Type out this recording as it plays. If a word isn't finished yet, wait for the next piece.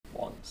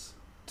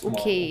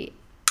Tomorrow. Okay.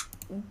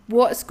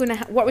 What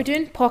are we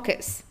doing?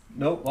 Pockets.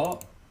 No,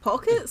 what?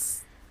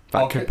 Pockets?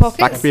 That could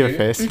Pockets? be the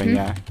first thing,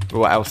 yeah.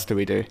 What else do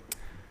we do?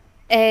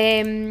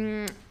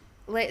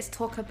 Let's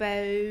talk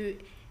about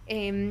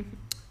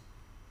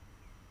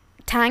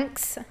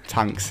tanks.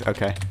 Tanks,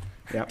 okay.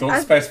 Yeah.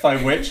 Don't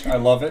specify which. I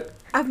love it.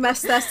 I've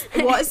missed this.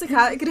 What is the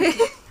category?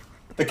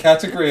 The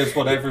category is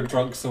whatever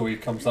drunk Zoe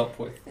comes up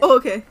with. Oh,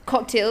 okay.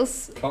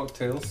 Cocktails.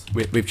 Cocktails.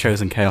 We've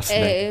chosen chaos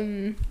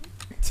today.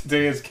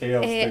 Today is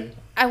chaos day.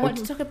 I want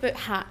to talk about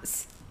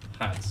hats.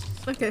 Hats.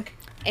 Okay.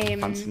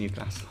 Fancy new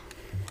glass.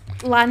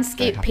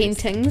 Landscape Very happy.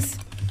 paintings.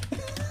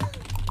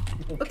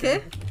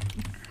 Okay.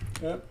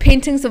 Yep.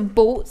 Paintings of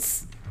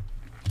boats.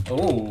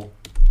 Oh.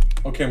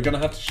 Okay, I'm gonna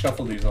have to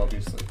shuffle these,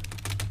 obviously.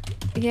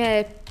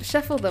 Yeah,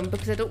 shuffle them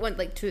because I don't want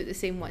like two of the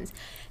same ones.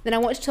 Then I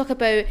want to talk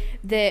about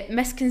the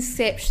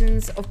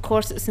misconceptions of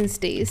corsets and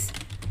stays.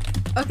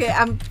 Okay,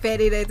 I'm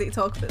very ready to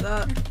talk about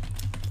that.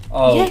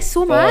 Oh, Yes,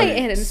 so am I,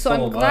 Erin. So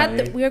I'm am glad I.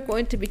 that we're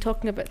going to be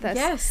talking about this.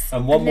 Yes.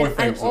 And one And more then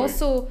thing, I Zoe.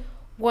 also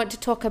want to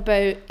talk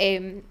about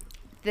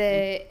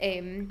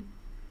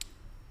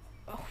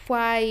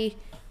why.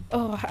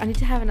 Oh, I need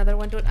to have another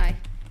one, don't I?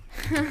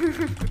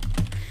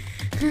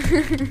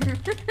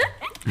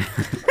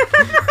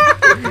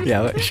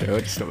 Yeah, let's show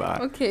it. Just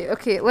about.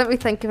 Okay. Let me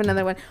think of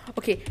another one.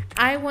 Okay,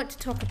 I want to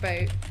talk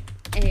about.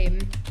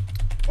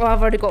 Oh,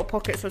 I've already got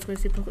pockets, so I was going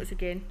to say pockets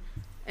again.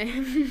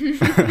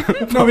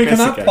 No, we can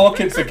have again.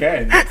 pockets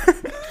again.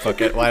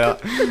 Fuck it, why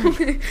not?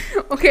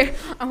 Okay,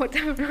 I want to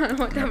have Let's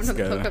another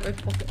go. talk about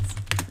pockets.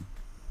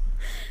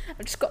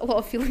 I've just got a lot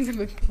of feelings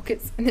about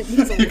pockets, and it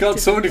needs a You lot got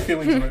to- so many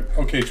feelings about.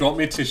 Okay, do you want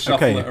me to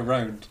shuffle Okay. it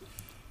around?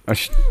 Or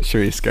should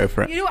we just go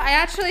for it? You know, I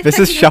actually. This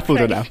think is they're shuffled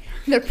pretty- enough.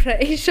 They're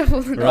pretty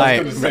shuffled enough. Right,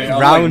 I was gonna say,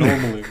 round-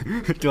 unlike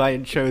normally. Do I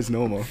chose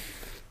normal?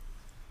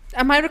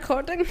 Am I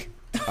recording?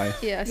 I,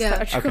 Yeah, I Yeah.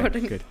 started Okay,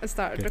 recording. good, I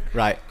started. good.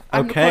 Right,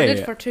 I'm recorded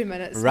okay. for 2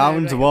 minutes. now,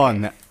 Round right,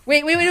 one. okay.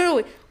 Wait,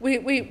 no.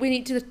 We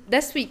need to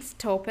this week's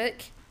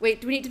topic. Wait,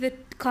 do we need to the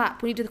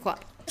clap? We need to the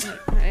clap.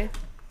 Right.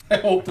 I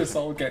hope this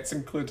all gets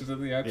included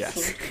in the episode.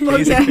 Yes. Well,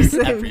 Please yes.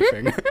 include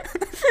everything.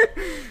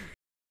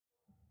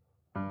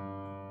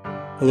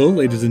 Hello,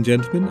 ladies and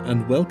gentlemen,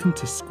 and welcome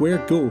to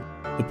Square Go,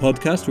 the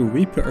podcast where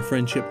we put our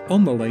friendship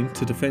on the line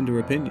to defend our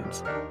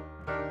opinions.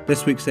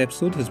 This week's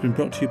episode has been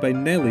brought to you by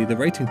Nelly, the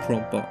writing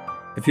prompt bot.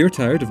 If you're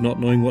tired of not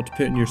knowing what to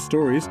put in your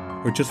stories,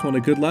 or just want a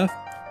good laugh,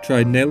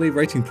 try Nelly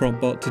Writing Prompt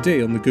Bot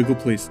today on the Google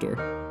Play Store.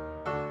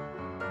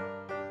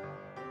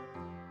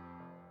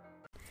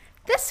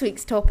 This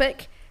week's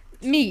topic,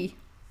 me.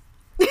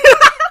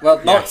 Well,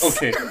 not Yes.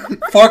 okay.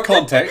 For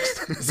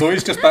context,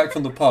 Zoe's just back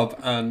from the pub,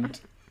 and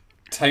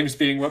times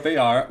being what they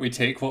are, we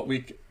take what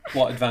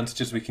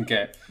advantages we can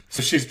get.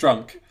 So she's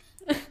drunk,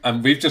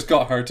 and we've just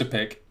got her to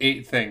pick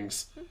 8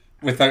 things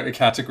without a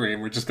category,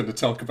 and we're just going to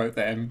talk about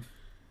them.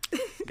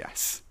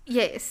 Yes.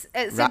 Yes,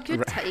 it's a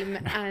good time,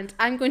 and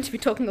I'm going to be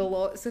talking a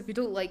lot. So if you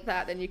don't like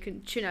that, then you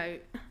can tune out.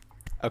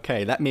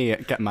 Okay, let me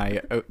get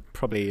my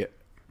probably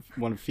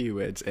one of few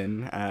words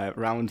in.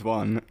 Round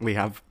one, we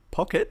have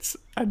pockets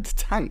and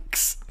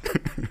tanks.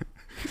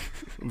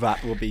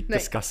 That we'll be Right.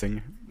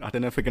 discussing. I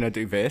don't know if we're going to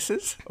do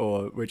verses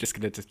or we're just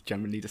going to just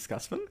generally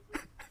discuss them.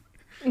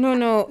 No,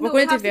 No, we're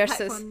we going to do have to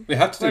pick verses. one. We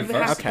have to do We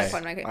have first. to pick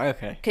one, okay.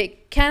 Okay. Okay,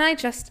 can I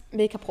just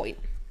make a point?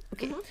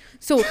 Okay,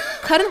 so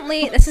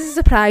currently, this is a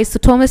surprise, so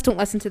Thomas, don't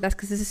listen to this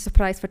because this is a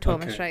surprise for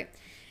Thomas, Okay.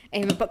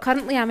 right? But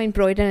currently I'm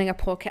embroidering a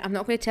pocket. I'm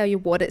not going to tell you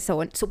what it's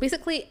on. So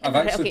basically... I've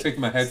right, actually okay, taken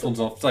my headphones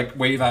off. It's like,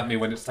 wave at me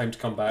when it's time to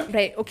come back.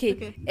 Right,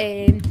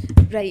 okay.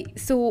 Right,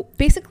 so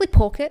basically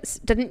pockets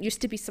didn't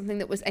used to be something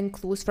that was in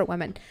clothes for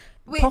women.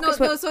 Wait, Pockets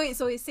no, were-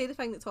 sorry, say the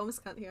thing that Thomas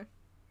can't hear.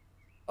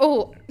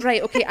 Oh,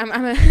 right, okay,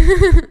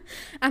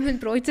 I'm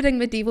embroidering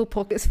medieval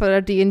pockets for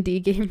a D&D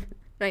game.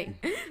 Right,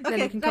 then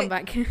Okay, we can come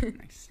right. back.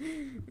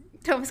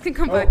 Thomas can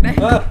come Oh, back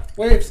now.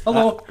 waves,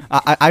 hello.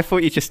 I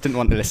thought you just didn't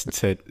want to listen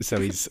to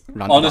Zoe's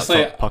random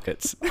Honestly,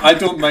 pockets. I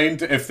don't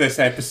mind if this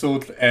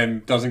episode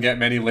doesn't get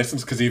many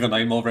listens, because even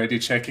I'm already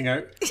checking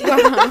out.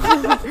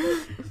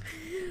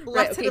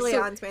 Right, okay, Literally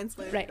so- and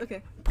mentally. right.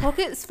 Okay.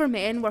 Pockets for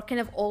men were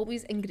kind of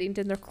always ingrained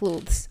in their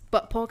clothes,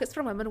 but pockets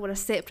for women were a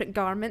separate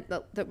garment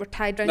that were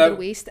tied around Now, their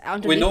waist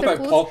underneath We know their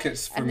about clothes.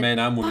 pockets for and then men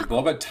and women, but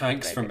what about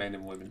tanks Right, for right. men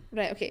and women?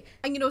 Right, okay.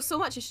 And so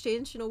much has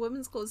changed.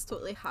 Women's clothes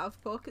totally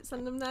have pockets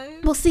in them now.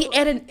 Well, see, So-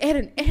 Erin.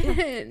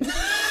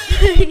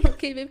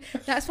 Okay, babe.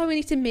 That's why we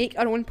need to make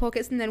our own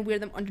pockets and then wear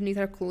them underneath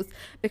our clothes,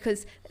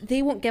 because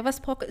they won't give us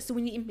pockets, so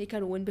we need to make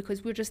our own,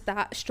 because we're just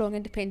that strong,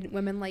 independent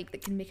women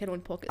that can make our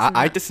own pockets. and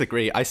I that.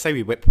 disagree. I say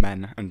we whip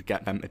men and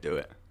get them to do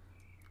it.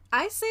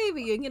 I say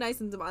we unionise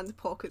and demand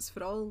pockets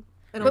for all.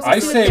 And But I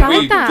we've say tried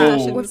we that.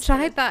 go- We've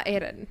tried that,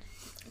 Erin.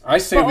 I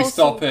say But we also-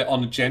 stop it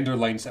on gender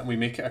lines and we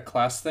make it a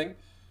class thing.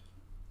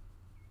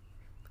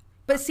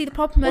 But see, the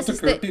problem What is do is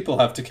poor that people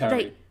have to carry?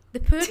 right, the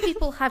poor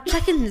people have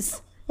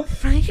chickens.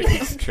 Right?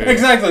 True.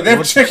 Exactly, they have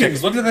want some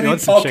chickens. What do they you need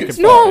want some pockets chicken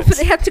for? No, but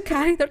they had to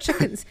carry their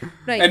chickens.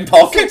 Right. In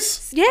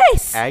pockets?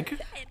 Yes. Egg.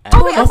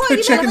 Oh wait, I How thought put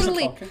you chickens meant in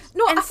literally- pockets?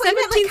 no, I in thought you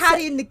meant like 17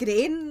 carrying the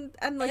grain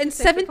and like In a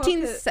separate pocket.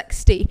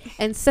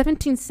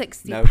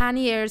 1760, No.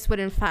 panniers were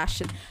in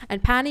fashion,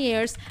 and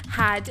panniers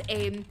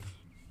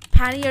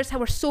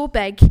were so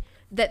big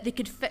that they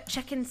could fit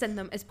chickens in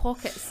them as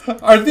pockets.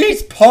 Are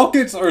these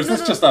pockets, or is No,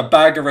 this no. just a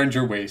bag around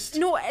your waist?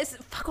 No, it's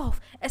fuck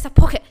off. It's a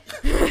pocket.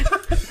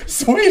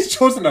 Zoe's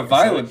chosen a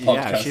violent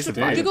Yeah, podcast she's a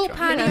today. violent Google joke.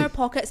 pannier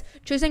pockets.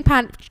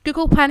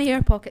 Google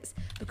pannier pockets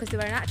because they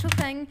were an actual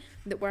thing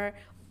that were.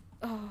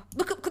 Oh,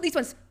 look at these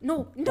ones.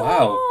 No,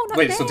 Wow. not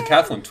Wait, so them.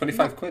 Decathlon,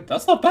 25 quid.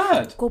 That's not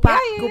bad. Go back.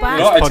 Yeah, Go yeah, back.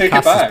 No, I This take it podcast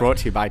is back. brought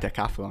to you by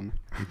Decathlon.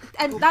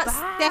 And that's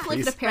back.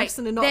 definitely for the Please.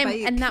 person and not Them a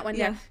bike. and that one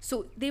Yeah. there.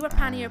 So they were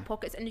pannier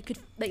pockets, and you could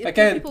like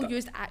Again, people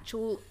used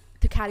actual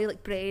to carry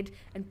like bread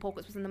and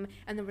pockets within them,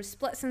 and there were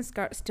splits and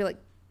skirts to like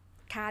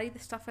carry the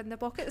stuff in their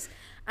pockets.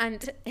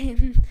 And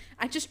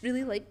I just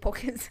really like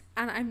pockets,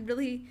 and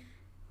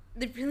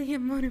they really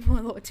mean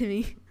a lot to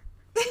me.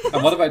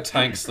 And what about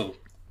tanks, though?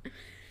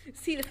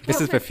 See, the This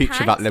is problem the with future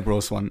that tanks-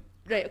 liberals want.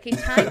 Right, okay,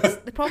 tanks.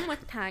 The problem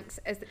with tanks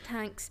is that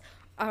tanks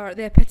are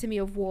the epitome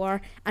of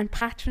war, and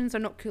patrons are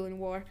not cool in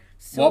war.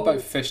 So What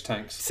about fish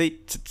tanks? See,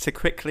 to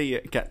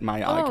quickly get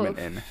my argument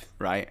in,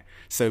 right?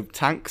 So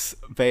tanks,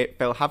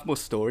 they'll have more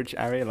storage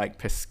area, like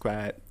per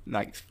square,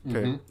 like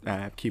per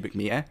cubic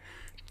meter,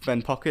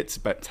 than pockets.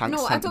 But tanks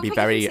No, I tend to don't be think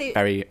you very, can say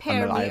very per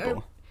unreliable.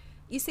 meter.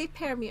 You say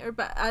per meter,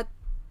 but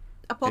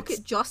a pocket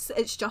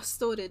it's just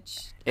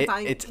storage. It-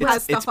 Tank it's- has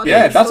it's stuff under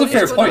Yeah, it, that's a storage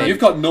fair going point. on. You've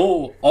got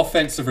no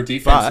offensive or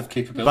defensive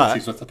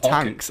capabilities with the pocket.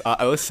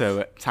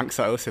 tanks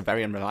are also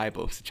very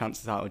unreliable. So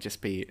chances are it'll just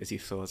be as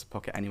useful as a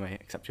pocket anyway,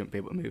 except you won't be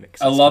able to move it.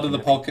 'cause A it's lot of the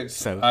fucking heavy. pockets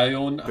So, I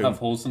own boom. have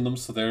holes in them,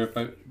 so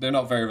they're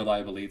not very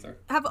reliable either.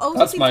 I've also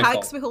That's seen my tanks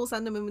fault. with holes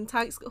in them, and when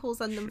tanks got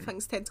holes in them,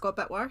 things tend to go a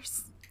bit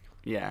worse.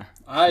 Yeah,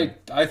 I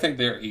think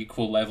they're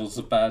equal levels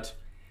of bad.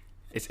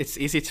 it's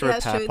easier to Yeah,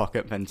 it's repair a true.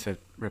 pocket than to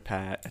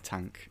repair a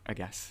tank, I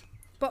guess.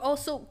 But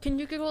also, can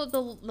you Google the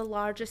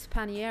largest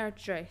pannier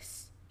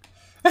dress?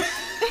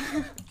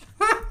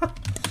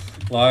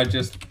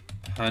 Largest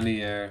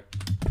pannier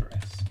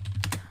dress.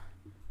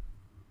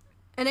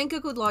 And then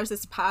Google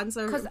largest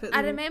Panzer. 'Cause put I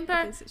them remember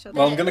against each other.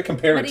 Well, I'm going to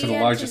compare it to the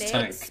Marie largest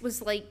Antoinette's tank.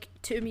 was like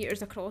 2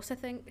 meters across, I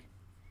think.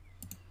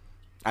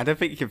 I don't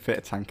think you can fit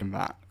a tank in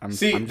that.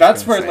 See, I'm just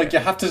that's gonna where say like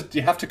it.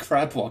 you have to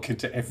crab walk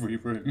into every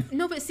room.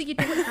 No, but see, you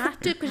don't have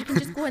to because you can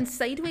just go in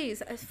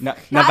sideways. No, That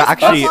but is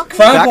actually,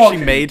 crab they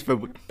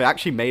walking.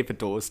 actually made the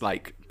doors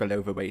like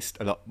below the waist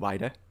a lot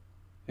wider.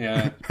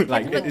 Yeah.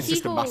 Like But it's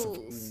just a keyholes.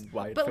 massive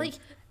wide. But thing.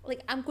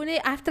 like I'm gonna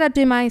after I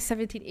do my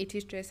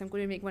 1780s dress, I'm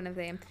gonna make one of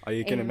them. Are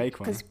you gonna make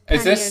one? 'cause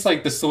Is this panniers-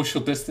 like the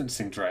social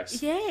distancing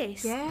dress?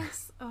 Yes.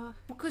 Yes.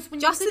 Because when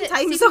Just you look in at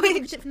time, it, see when you Zoe.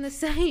 look at it from the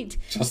side,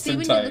 Just see in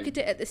when time. you look at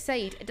it at the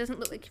side, it doesn't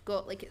look like you've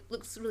got like it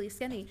looks really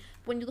skinny.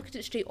 When you look at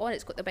it straight on,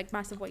 it's got the big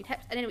massive wide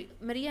hips. And anyway,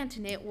 Marie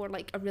Antoinette wore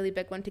like a really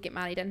big one to get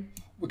married in.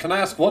 Well, can I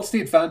ask, what's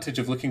the advantage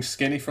of looking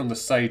skinny from the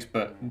side,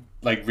 but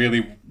like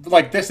really,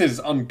 like this is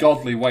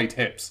ungodly wide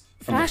hips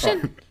from the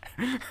front? Fashion.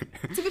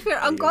 To be fair,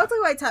 ungodly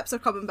wide hips are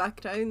coming back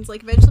round.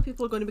 Like eventually,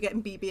 people are going to be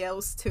getting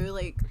BBLs too,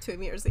 like 2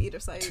 meters at either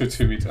side.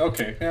 2 meters.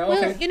 Okay. Yeah. Well,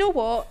 Okay. you know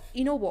what?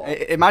 You know what?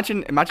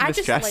 Imagine I this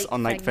just dress like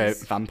on like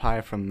things. the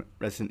vampire from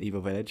Resident Evil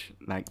Village,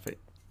 like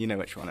you know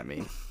which one I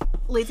mean.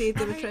 Lady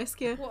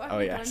Dimitrescu. What have Oh,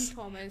 you yes. done,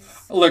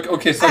 Thomas? Look.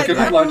 Okay. So I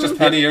Googled largest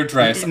pannier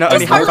dress. Not as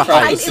only her her crowd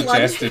height, was it's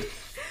lunch. suggested,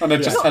 and I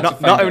just had to not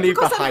find not it. only the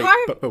Because in height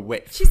her- but the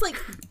width. She's like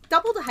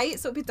double the height,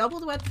 so it'd be double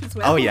the width as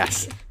well. Oh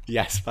yes,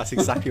 that's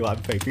exactly what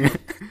I'm thinking.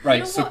 Right.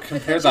 know So what?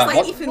 compare She's that. like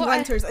What, Ethan what I-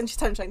 Winters, and she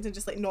turns around and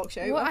just like knocks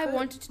you out. What with I it.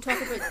 wanted to talk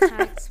about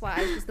tanks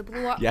was the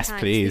blow up Yes,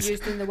 tanks please. they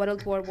used in the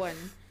World War One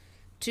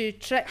to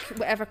trick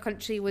whatever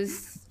country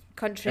was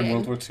country in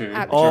World War II,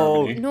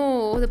 Oh. Germany.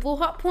 No, the blow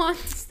up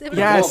ones. They were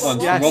Yes, Blow up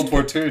ones yes. from World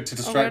War II to were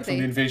distract from they?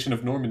 the invasion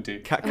of Normandy.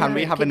 Can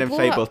we have an Okay, blow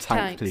inflatable up tank,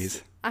 tanks.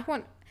 please? I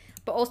want,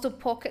 but also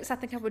pockets. I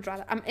think I would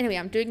rather. Anyway,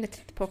 I'm doing the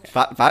pocket.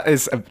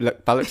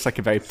 That looks like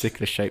a very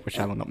particular shape, which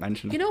I will not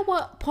mention. You know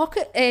what?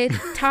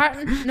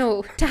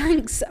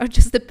 Tanks are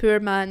just the poor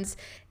man's.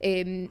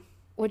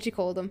 What do you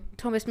call them?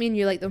 Thomas, me and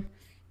you like them.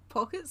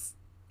 Pockets.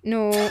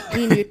 No,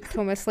 me and you,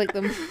 Thomas, like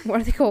them.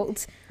 What are they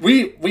called?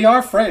 We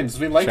are friends.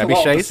 We like a lot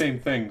of the Trebuchets? same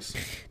things.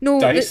 No,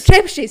 the Dice?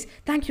 trebuchets.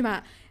 Thank you,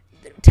 Matt.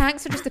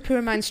 Tanks are just the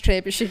poor man's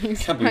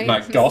trebuchets. Can't believe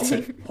right? Matt got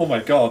it. Oh my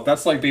god,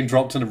 that's like being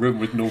dropped in a room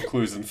with no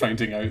clues and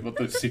finding out what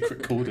the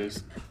secret code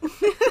is.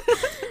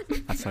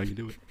 That's how you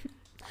do it.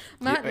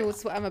 Matt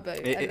knows what I'm about.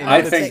 and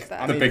I would think take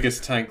that. I the mean,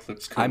 biggest tank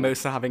looks cool. I'm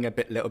also having a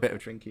little bit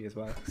of drinky as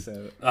well,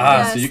 so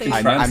Yeah, so you can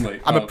same.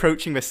 translate. I'm Oh.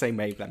 approaching the same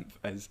wavelength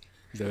as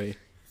Zoe.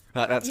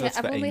 That's Yeah,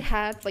 I've the only aim.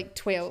 had like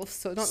 12,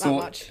 so not So, that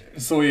much.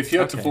 so if you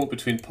had to Okay. vote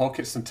between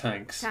pockets and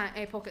tanks,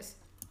 Pockets.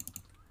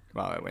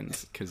 Well, it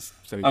wins because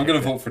Zoe. I'm going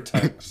picked to it. vote for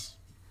tanks.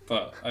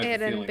 But I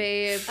have a Erin, feeling.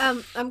 babe.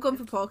 I'm going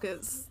for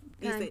pockets.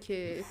 Easy. Thank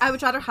you. I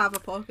would rather have a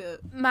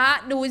pocket.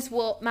 Matt knows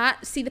what.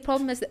 See, the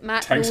problem is that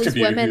Matt Tanks knows can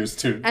be women, abused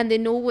too. and they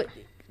know what.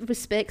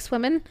 respects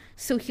women,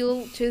 so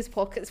he'll choose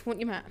pockets, won't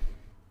you, Matt?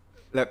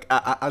 Look,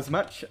 as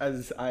much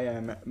as I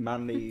am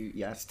manly,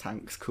 yes,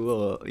 tanks,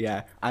 cool,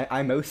 yeah,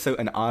 I'm also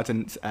an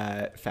ardent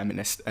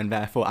feminist, and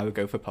therefore I would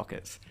go for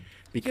pockets.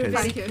 You're Because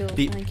very cool. Thank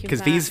you, because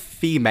Matt. these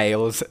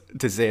females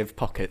deserve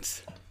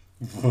pockets.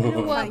 You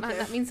know what, Thank Matt? you.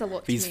 That means a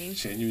lot These to me.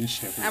 Genuine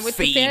shivers. I would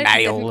prefer if you didn't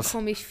Females.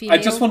 call me female. I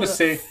just want to but-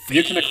 say,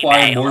 you can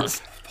acquire more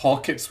Females.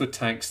 pockets with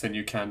tanks than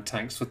you can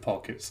tanks with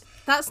pockets.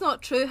 That's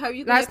not true. How are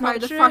you going That's to acquire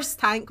not the true. first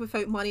tank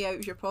without money out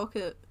of your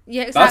pocket?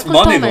 Yeah, That's exactly,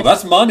 money, Thomas. though.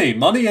 That's money.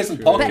 Money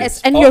isn't pockets. But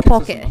it's in your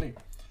Pockets isn't pocket.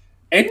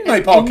 money. In my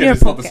in pocket your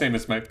is not the pocket. same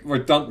as my. We're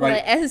done Well,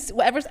 right. it is.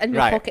 Whatever's in your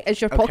Right, pocket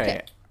is your okay.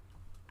 pocket.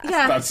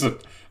 Yeah.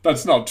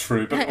 That's not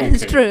true, but okay.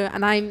 It's true,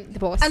 and I'm the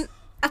boss. And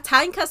a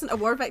tank isn't a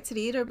war vector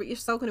either, but you're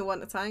still going to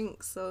want a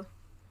tank, so...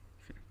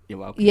 You're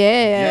welcome.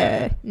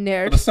 yeah, But I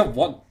nerd. still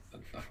want.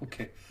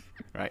 Okay,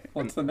 Right.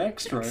 what's the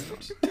next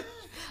round?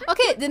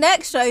 Okay, the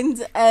next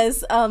round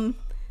is,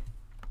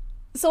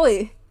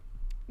 Zoe.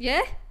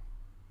 Yeah.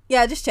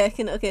 Yeah, just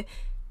checking, okay.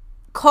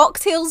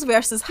 Cocktails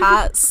versus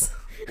hats.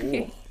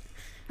 Okay.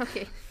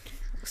 Okay.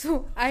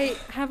 So I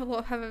have a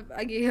lot. I've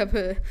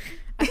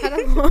had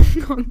a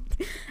lot.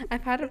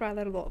 I've had a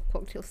rather lot of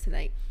cocktails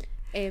tonight.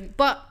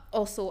 But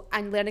also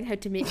I'm learning how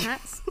to make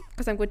hats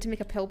because I'm going to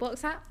make a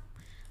pillbox hat.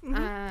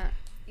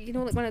 You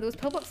know, like one of those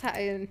pillbox hats.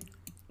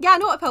 Yeah, I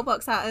know what a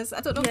pillbox hat is.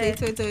 I don't know Yeah. if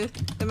they do.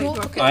 They might Don't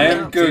work look it I at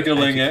am out.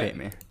 googling Educate it.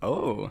 me.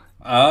 Oh.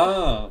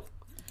 Ah,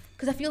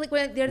 Because I feel like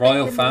when they're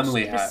Royal the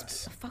family most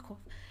hats. Fuck off.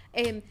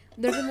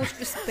 They're the most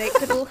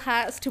respectable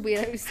hats to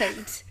wear outside.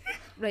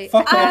 Right.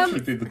 fuck off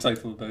would be the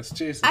title of this.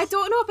 Jesus. I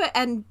don't know about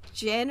in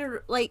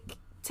general, like,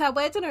 to a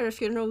wedding or a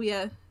funeral,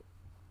 yeah.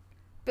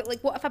 But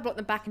like, what if I brought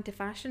them back into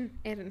fashion,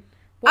 Erin?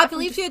 What I if I'm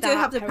believe just you do that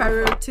have the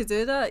powerful? power to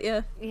do that,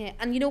 yeah. Yeah,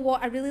 and you know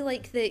what? I really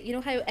like you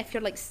know how if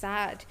you're like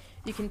sad,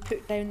 you can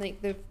put down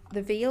like the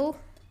veil.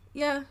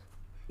 Yeah.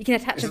 You can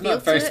attach Isn't a veil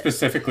that very to it.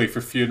 specifically for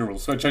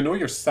funerals, which I know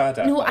you're sad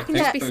at? No, but I can think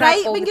just be that- sad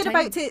Right all when the you're time.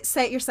 about to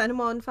set your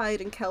cinema on fire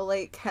and kill,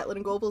 like, Hitler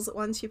and Goebbels at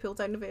once, you pull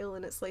down the veil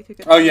and it's like a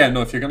good... Oh yeah,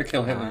 no. If you're gonna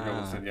kill Hitler and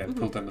Goebbels, then yeah,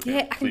 pull down the veil.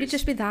 Yeah, I can please.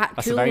 just be that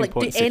That's a cool. very Like, do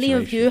important any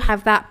of you situation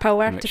have that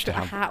power in to which put to a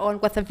have. hat on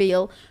with a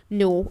veil?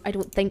 No, I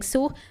don't think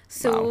so.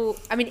 So,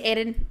 I mean,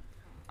 Erin,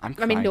 I'm I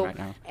crying mean, no. right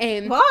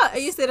now. What? Are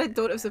you saying I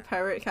don't have the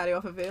power to carry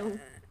off a veil?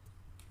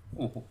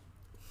 Oh.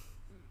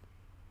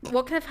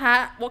 What kind of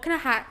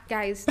hat,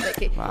 guys?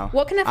 Like, Wow.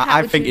 what kind of hat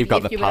I would think you you've be got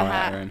if the you were a power,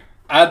 hat? Aaron.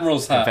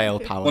 Admiral's The hat. veil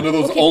power. One of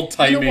those Okay, old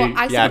timey. you know what?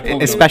 I Yeah, support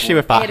you. especially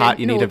with that Erin, hat,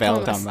 you need no, a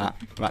veil Thomas. down that.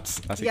 That's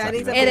Yeah, exactly it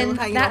needs a right. veil Erin,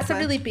 hanging that's off a it.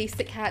 really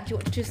basic hat. Do you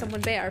want to choose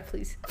someone better,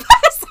 please?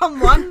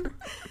 Someone.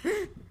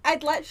 I've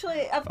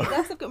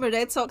got my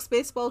Red Sox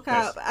baseball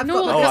cap. I've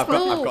No, got Oh, my I've got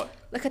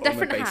like a all my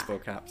different hat. baseball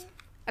caps.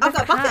 I've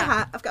got a bucket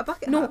hat. I've got a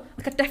bucket No, hat.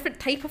 like a different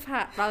type of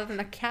hat rather than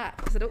a cap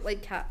because I don't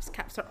like caps.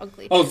 Caps are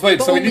ugly. Oh wait,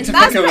 But so we only- need to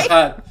That's pick out a pretty-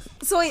 hat.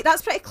 So wait,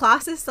 that's pretty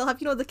classy. Still have,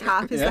 the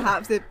cap is Yeah. the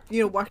hat of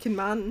the, working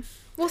man.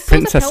 Well, so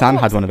Princess the Anne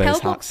had pillbox. one of those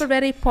Pillbox hats. were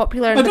very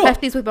popular in I the know.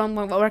 50s with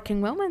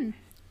working women.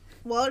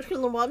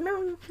 Working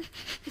woman.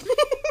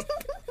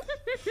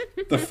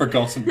 The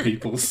forgotten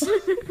peoples.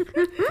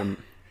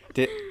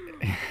 Did,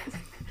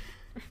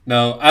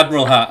 No,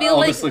 Admiral hat. Feel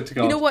like, Honestly to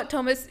God. you know what,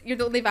 Thomas? You're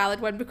the only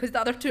valid one because the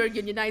other two are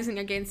unionising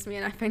against me,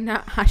 and I find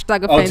that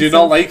hashtag offensive. Oh, do you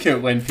not like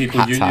it when people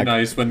Hat tag.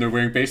 unionise when they're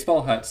wearing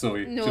baseball hats,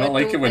 Zoe? No, do you not I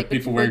like don't it when like when people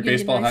people wearing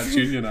baseball unionise. hats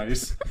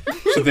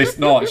unionise? Should they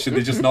not? Should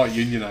they just not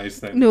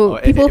unionise then? No,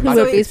 oh, people it who might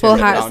wear be baseball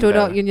to hats do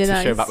not To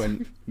unionise. show that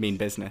we mean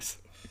business.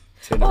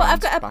 Turn Oh, around I've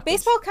got a backwards.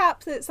 baseball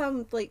cap that's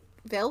like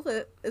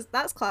velvet.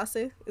 That's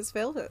classy. It's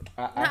velvet.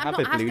 I No, I'm have not a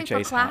Blue asking for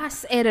Jays hat.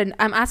 class, Erin.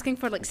 I'm asking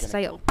for like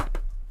style.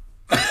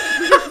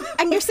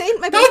 And you're saying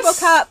my baseball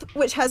cap,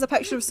 which has a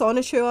picture of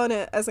Sonichu on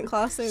it, isn't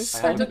classy?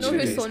 I don't know who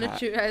Jays hat.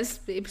 Sonichu is,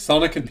 babe.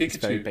 Sonic and It's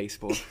very Pikachu.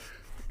 baseball.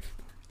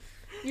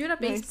 You're a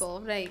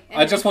baseball, right?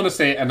 I just want to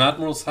say, an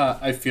Admiral's hat,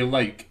 I feel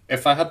like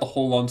if I had the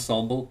whole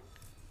ensemble,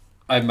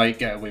 I might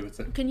get away with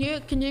it. Can you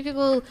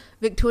Google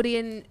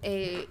Victorian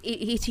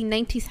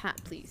 1890s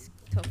hat, please,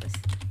 Thomas?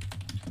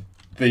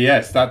 But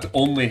yes, that's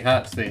only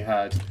hats they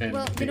had in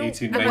Well, the you know, I'm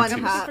 1890s.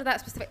 hat. for that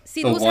specific.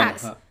 See The those one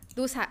hats. hat.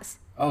 Those hats.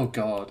 Oh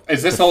God,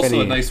 is this The also a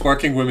Philly nice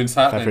working woman's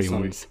hat? Then, Zoe?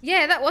 Everyone's.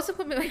 Yeah, that was a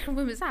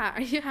woman's hat.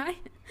 Are you high?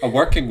 A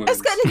working woman's.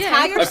 It's got an Yeah.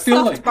 entire I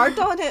feel stuffed bird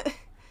on it.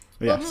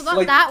 Well, Yes. no, not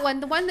Like- that one.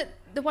 The one in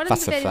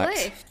That's the a very fact.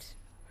 left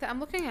that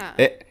I'm looking at.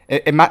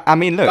 I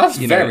mean, look, That's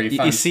you know, very you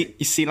fancy.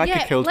 see like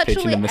Yeah, a killed pigeon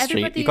literally in the street.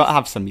 You everybody's- got to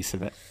have some use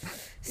of it.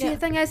 See, Yeah. the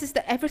thing is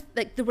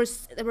that there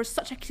was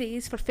such a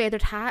craze for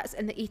feathered hats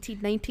in the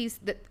 1890s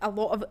that a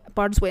lot of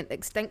birds went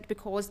extinct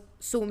because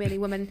so many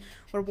women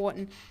were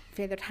wanting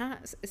feathered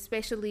hats,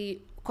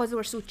 especially because they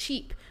were so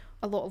cheap.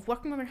 A lot of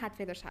working women had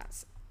feathered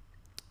hats.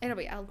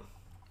 Anyway, I'll.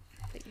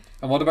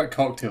 And what about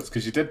cocktails?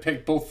 Because you did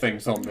pick both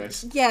things on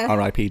this. Yeah.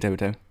 R.I.P.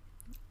 Dodo.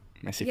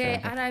 Miss you Yeah,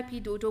 forever. R.I.P.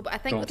 Dodo, but I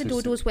think Don't the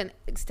just- dodos went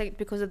extinct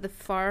because of the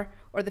fur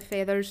or the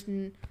feathers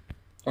and.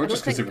 Or I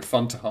just don't because they think- were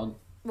fun to hunt.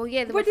 Well,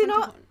 yeah, they Were they fun to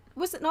not? hunt.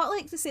 Was it not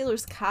like the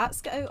sailors'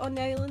 cats get out on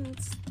the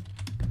islands?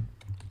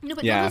 No,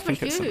 but Yeah, I dodos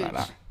think were it's huge. something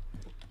like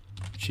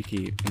that.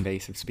 Cheeky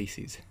invasive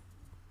species.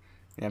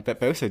 Yeah,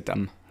 but both are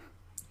dumb.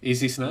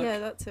 Easy snack. Yeah,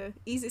 that too.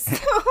 Easy.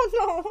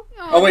 Oh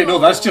Oh wait, no,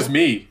 that's just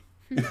me.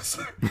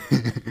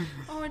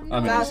 Oh no.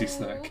 I'm an easy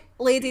snack.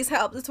 no. Ladies, hit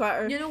up the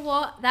Twitter. You know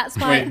what? That's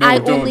why Wait, no, I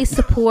don't. only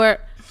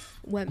support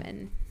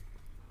women.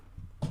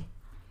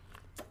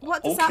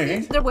 What does that Okay.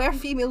 mean? There were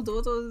female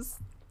dodos.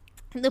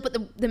 No, but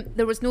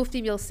there was no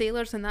female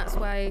sailors, and that's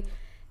why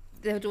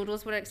the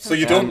dodos were extinct. So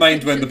you don't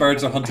mind when the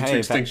birds are hunted Hey, to that-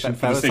 extinction that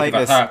for the was sake like of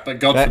a this- hat, but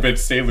God that- forbid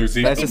sailors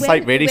eat There's them. this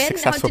like really when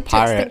successful hunted to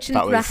pirate extinction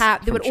that for a was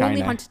hat, they from were only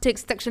China. hunted to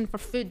extinction for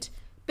food.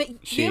 But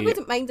She- you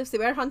wouldn't mind if they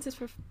were hunted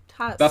for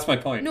hats. That's my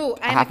point. No,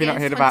 I'm Have you not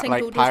against heard about hunting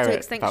like dodos to pirate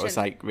extinction. that was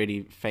like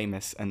really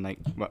famous and like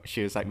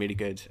she was like really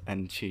good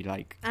and she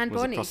like Anne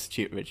was Bonny. a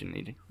prostitute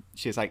originally.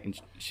 She's like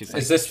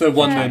Is this the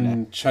one China.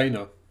 in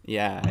China?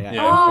 Yeah. Yeah.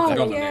 Oh, I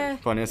forgot the yeah. name.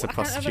 Bonnie was a I can't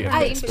prostitute remember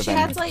at her first, name, but she then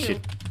had, like-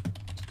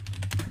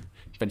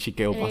 she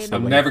girl bossed I'm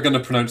I'm away. never going to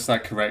pronounce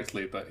that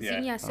correctly, but yeah.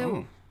 Senior, so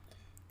Oh.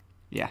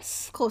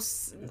 Yes.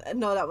 Close.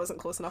 No, that wasn't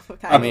close enough.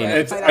 Okay. I mean, mean,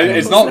 it's, Find out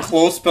it's close not enough.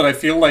 close, but I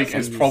feel like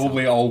it's Send me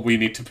probably all we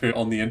need to put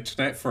on the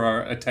internet for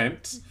our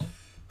attempts.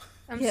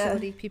 I'm Yeah.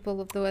 sorry,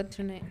 people of the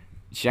internet.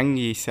 Zhang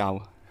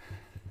Yishao.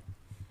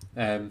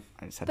 Um,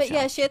 I said But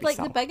yeah, Zhang she had like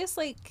the Yishao. biggest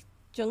like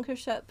junker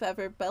ship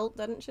ever built,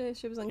 didn't she?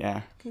 She was in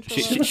Yeah. control.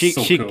 She of She it. was she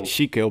so she, cool.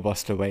 she girl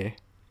bossed away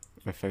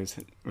with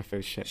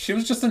those ships. she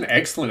was just an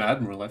excellent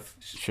admiral.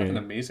 She's True. fucking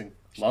amazing.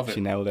 Love it.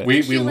 She nailed it.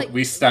 We She, like,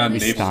 we stand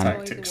really naval stand.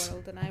 destroyed the tactics.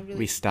 world, and I really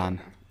We support stand.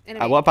 her.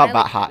 Anyway, What about I that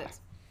like hat? dodos.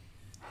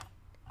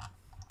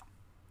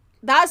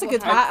 That's a What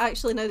good hat? hat,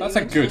 actually. Now that That's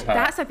you a mention good it. hat.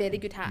 That's a very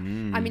good hat. I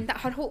Mm. mean, that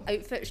her whole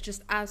outfit is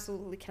just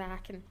absolutely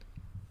cracking.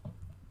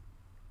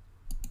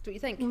 Don't you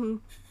think? Mhm.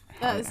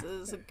 That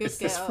is a good Is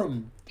this get up.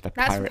 from? The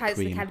That's from pirate Pirates of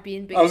the queen.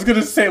 Caribbean. I was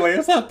gonna say, like,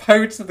 is that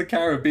Pirates of the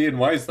Caribbean?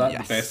 Why is that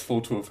Yes. the best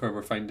photo of her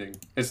we're finding?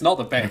 It's not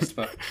the best,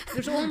 but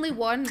There's only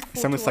one photo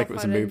It's almost like it of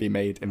was a her in- movie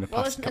made in the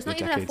Well, past it's couple not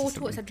of even a decades. or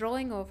photo, it's a something.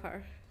 drawing of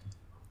her.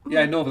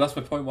 yeah, I know. But that's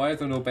my point. Why are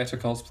there no better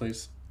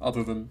cosplays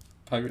other than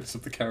Pirates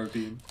of the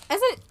Caribbean?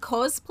 Is it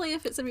cosplay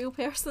if it's a real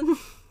person?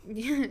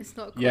 Yeah, it's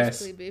not a cosplay,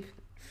 Yes. babe.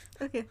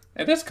 Okay.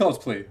 It is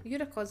cosplay.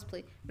 You're a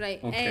cosplay.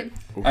 Right, Okay.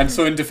 And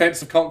so, in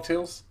defense of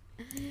cocktails,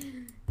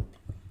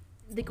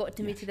 they got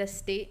to me to this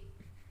state.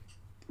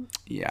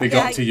 Yeah. they Yeah,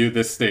 got I- to you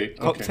this state.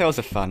 Okay. Cocktails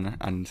are fun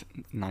and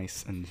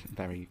nice and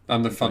very.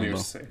 And the funnier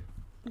enjoyable. to say.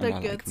 They're And I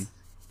like good. them.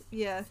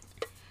 Yeah.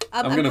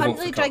 I'm I'm gonna vote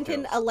currently for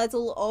drinking cocktails. a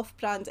little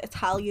off-brand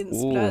Italian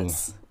Ooh.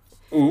 spritz.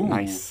 Ooh.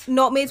 Nice.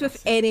 Not made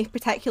with any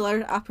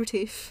particular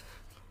aperitif.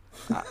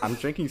 I'm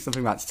drinking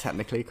something that's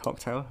technically a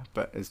cocktail,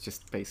 but it's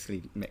just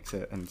basically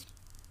mixer and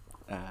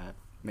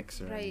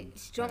mixer. Right. And,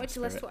 Do you want me to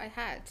list spirit. what I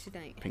had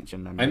tonight? Pink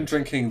gin lemon. I'm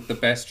drinking the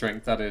best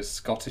drink, that is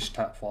Scottish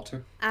tap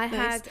water. I Nice.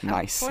 had. a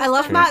Nice. I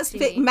love True. Matt's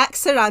martini.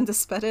 mixer and a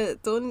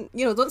spirit. Don't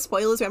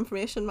spoil us with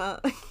information,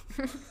 Matt.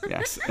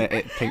 Yes,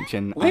 pink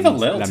gin Leave a and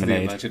little to the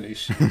lemonade.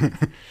 imagination.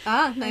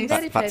 Ah, I'm nice.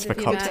 very That's proud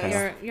the of you, Matt.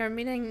 cocktail. You're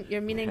meaning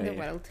the Hey.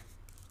 world.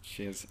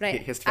 Cheers.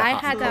 Right. Here's to the I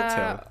hat had and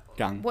cocktail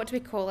gang. what do we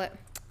call it?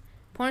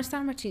 Porn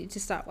star martini to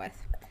start with,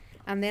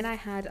 and then I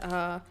had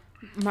a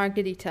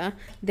margarita.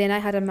 Then I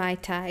had a mai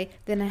tai.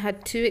 Then I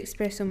had 2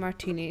 espresso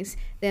martinis.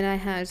 Then I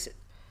had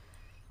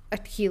a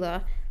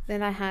tequila.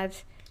 Then I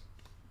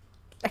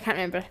can't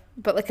remember,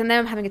 but like, and now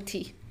I'm having a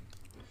tea.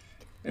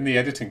 In the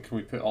editing, can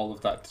we put all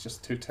of that to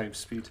just 2 times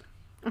speed?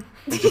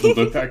 We just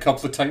loop it a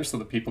couple of times so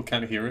that people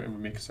can't hear it, and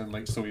we make it sound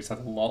like Zoe's had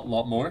a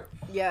lot more.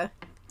 Yeah.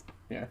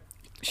 Yeah.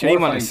 Sure, you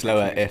want it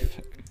Horrifying slower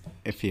confusion.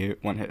 if you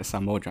want it to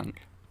sound more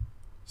drunk.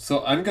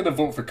 So I'm gonna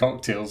vote for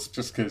cocktails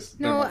just because.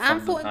 No, I'm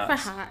voting for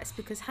hats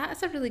because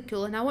hats are really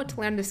cool, and I want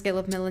to learn the skill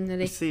of You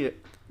millinery. see,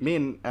 me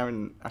and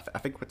Erin, I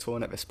think we're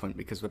torn at this point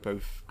because we're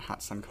both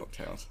hats and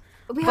cocktails.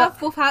 We have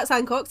both hats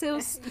and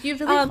cocktails. You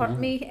really Um, hurt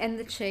me in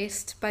the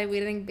chest by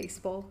wearing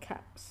baseball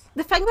caps.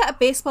 The thing about a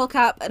baseball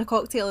cap and a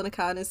cocktail in a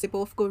can is they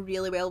both go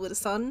really well with the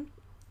sun.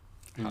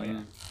 Oh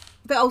yeah.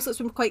 But also it's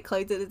been quite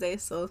cloudy today,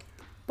 so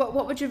But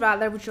what would you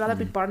rather? Would you rather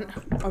be burnt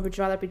or would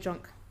you rather be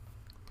drunk?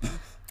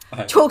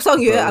 Joke's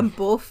on you, I'm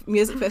both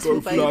music festival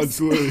vibes.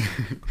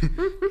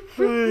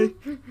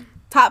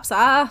 Taps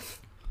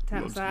off.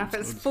 Taps off.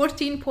 It's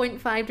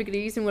 14.5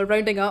 degrees and we're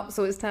rounding up,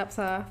 so it's taps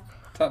off.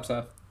 Taps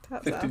off.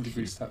 Taps 15 off.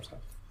 degrees taps off.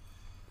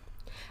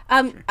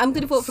 I'm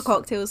going to vote for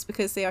cocktails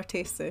because they are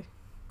tasty.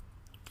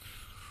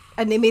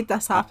 And they made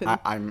this happen.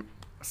 I'm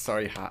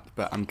sorry, hat,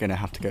 but I'm gonna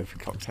have to go for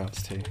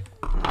cocktails too.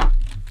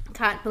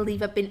 Can't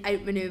believe I've been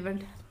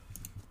outmaneuvered.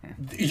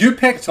 You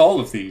picked all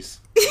of these.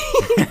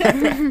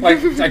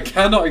 Like, I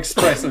cannot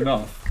express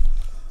enough.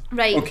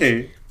 Right.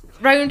 Okay.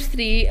 Round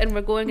 3 and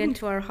we're going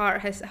into our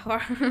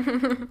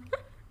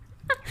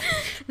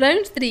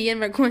Round 3 and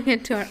we're going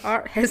into our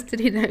art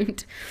history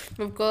round.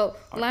 We've got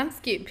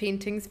landscape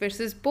paintings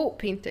versus boat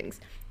paintings.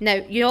 Now,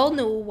 you all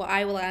know what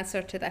I will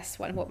answer to this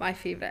one, what my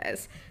favourite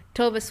is.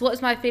 Thomas, what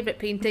is my favourite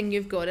painting?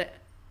 You've got it.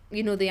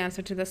 You know the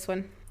answer to this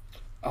one.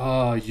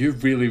 Oh, you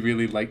really,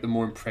 really like the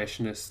more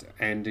impressionist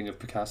ending of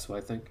Picasso,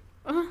 I think.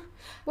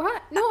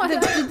 What? No,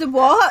 I The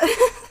what?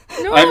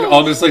 no. I'm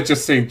honestly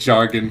just saying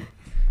jargon.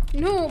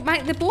 No,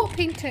 the boat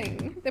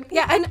painting. The boat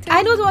Yeah, painting.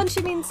 I know the one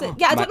she means.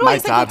 Yeah, I don't know My why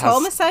it's like dad has-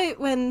 Thomas out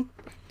when.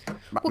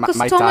 My, Well, because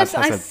my Thomas,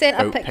 dad has I sent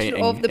a boat picture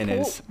painting of the in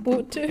his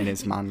boat to in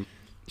his man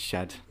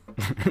shed.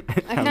 I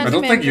can't I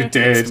don't think you remember.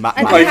 did. My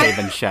I man think-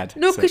 haven shed.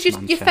 No, so because it's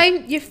you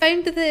man you shed.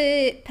 found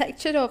the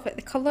picture of it,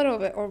 the colour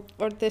of it, or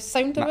the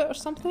sound of it, or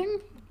something.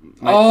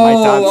 My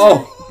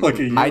dad's like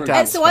a year my ago.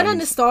 dad's It's the one on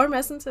friend- the storm,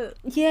 isn't it?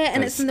 Yeah,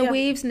 and it's in the Yeah.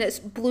 waves, and it's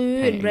blue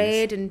and Paintings.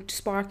 red and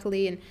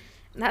sparkly, and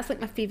that's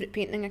like my favourite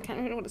painting. I can't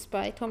remember what it's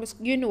by. Thomas,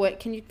 you know it.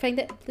 Can you find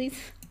it, please?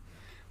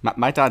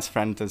 My dad's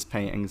friend does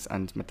paintings,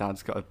 and my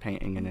dad's got a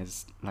painting in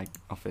his like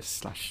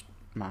office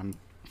 / man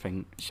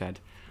thing shed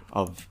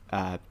of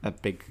a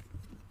big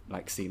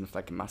like scene with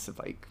like a massive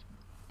like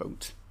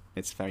boat.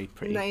 It's very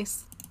pretty.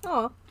 Nice.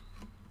 Oh,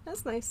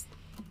 that's nice.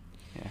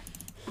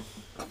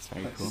 It's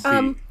very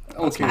cool.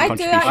 Okay. I do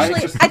contribution.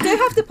 actually. I do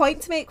have the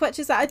point to make, which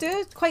is that I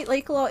do quite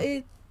like a lot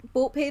of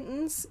boat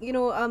paintings. You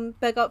know,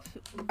 big up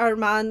our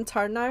man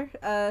Turner.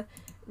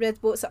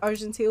 Red Boats at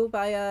Argenteuil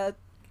by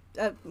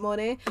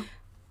Monet.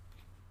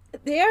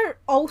 They're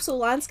also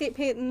landscape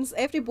paintings.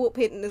 Every boat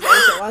painting is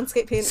also a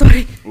landscape painting.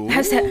 Sorry, Ooh,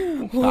 that's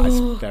it. that is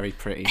very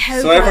pretty. How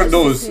So everyone bad-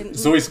 knows painting.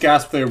 Zoe's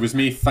gasp there was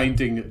me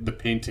finding the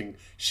painting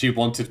she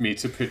wanted me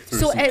to put through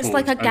So some it's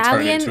like a code and turn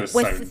galleon into a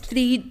with sound.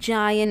 3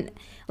 giant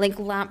like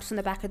lamps on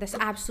the back of this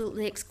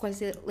absolutely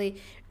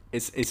exquisitely.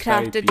 It's very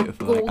crafted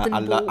beautiful. Like,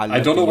 golden boat. I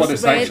don't know what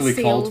it's Red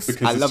actually called sails.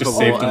 because I it's love just the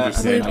saved water under and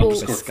Zen the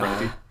underscore sky.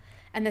 Friday.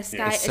 And the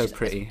sky it's is so just-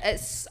 pretty.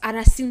 It's and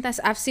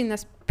I've seen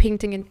this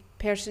painting in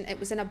person. It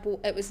was in a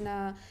boat. It was in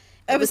a.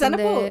 It was in a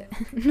the- boat?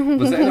 No,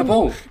 Was it in a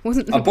boat?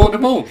 wasn't in A boat in a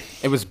boat?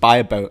 It was by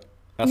a boat.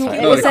 That's No, right.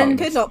 it No, was they in. can't.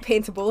 Could not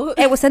paint a boat.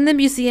 It was in the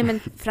museum in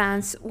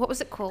France. What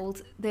was it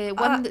called? The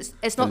one that's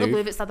it's not the Louvre.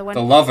 Louvre. It's the other one.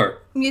 The lover.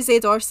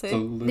 Musée d'Orsay.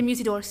 The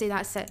Musée d'Orsay.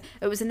 That's it.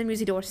 It was in the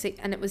Musée d'Orsay,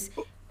 and it was.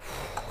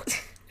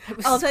 It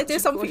was I'll try to do such a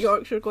something gorgeous-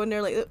 Yorkshire going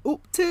there like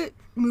up to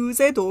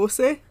Musée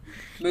d'Orsay.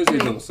 Musée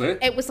d'Orsay.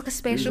 It was like a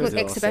special Musée like, d'Orsay.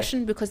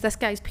 exhibition because this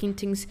guy's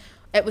paintings.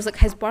 It was like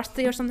his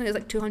birthday or something. It was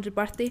like 200th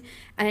birthday,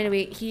 and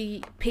anyway,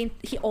 he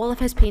all of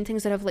his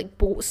paintings are of like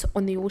boats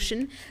on the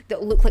ocean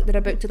that look like they're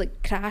about to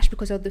like crash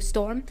because of the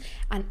storm.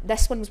 And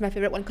this one was my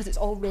favorite one because it's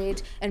all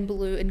red and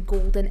blue and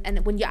golden,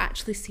 and when you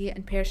actually see it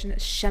in person,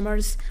 it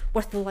shimmers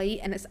with the light,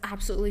 and it's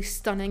absolutely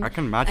stunning. I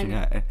can imagine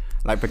And- it.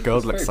 Like the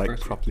gold It's looks very like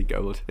pretty. properly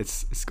gold.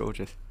 It's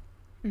gorgeous.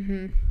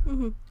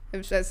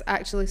 It's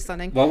actually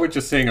stunning. While we're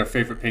just saying our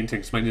favourite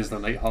paintings, mine is the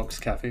Nighthawks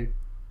Cafe.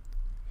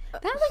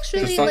 That looks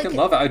really Just fucking like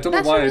love it. I don't know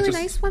that's why a I really just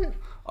nice one.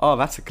 Oh,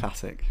 that's a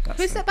classic.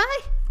 That's Who's it by?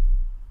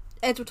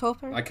 Edward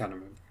Hopper. I can't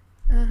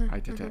remember. I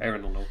did it.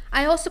 Aaron will know.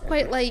 I also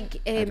quite like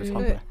Edward um,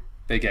 Hopper.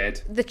 Big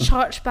Ed. the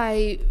church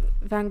by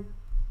Van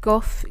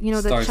Gogh. You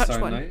know the Starry church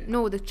Starry one. Night?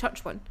 No, the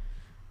church one.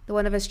 The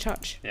one of his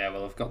church. Yeah,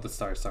 well, I've got the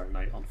Starry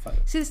Night on fire.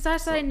 See, the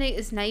Starry Night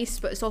is nice,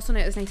 but it's also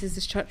not as nice as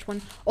this church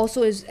one.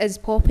 Also, is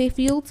Poppy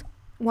Field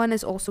one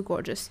is also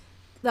gorgeous.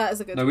 That is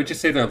a good Now, one. would you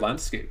say they're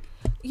landscape?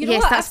 You know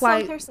Yes, what? that's I saw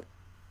in why- person,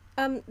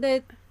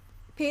 the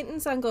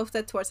paintings Van Gogh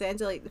did towards the end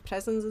of like the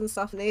prisons and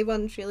stuff, and they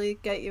ones really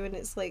get you, and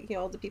it's like, you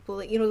know, all the people,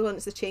 like, you know, the one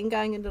that's the chain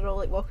gang and they're all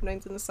like walking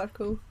around in a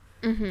circle.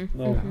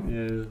 No.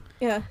 Yeah.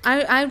 Yeah.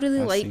 I really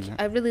I've seen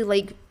that. I really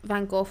like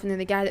Van Gogh, and then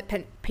the guy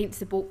that paints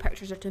the boat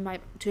pictures are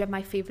two of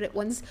my favourite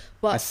ones.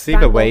 But I see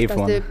Van the Gogh wave does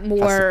one. the That's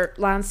more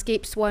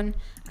landscapes one,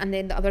 and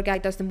then the other guy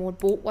does the more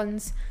boat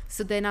ones.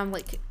 So then I'm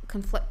like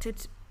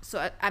conflicted.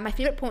 So my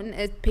favourite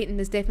painting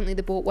is definitely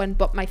the boat one,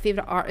 but my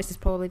favourite artist is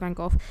probably Van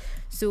Gogh.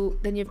 So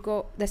then you've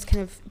got this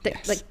kind of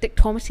Yes.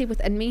 dichotomy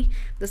within me.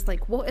 That's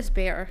like, what is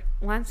better,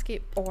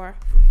 landscape or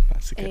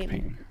That's a good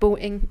painting.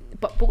 boating?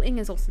 But boating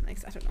is also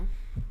nice. I don't know.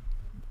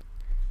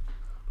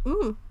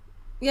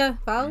 Yeah,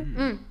 Val.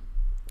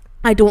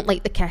 I don't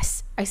like the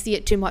kiss. I see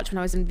it too much when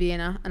I was in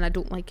Vienna, and I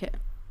don't like it.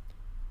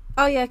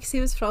 Oh yeah, because he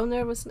was from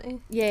there, wasn't he?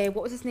 Yeah,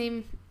 what was his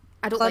name?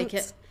 I don't like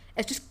Clint. it.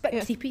 It's just a bit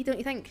Yeah. creepy, don't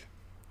you think?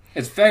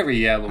 It's very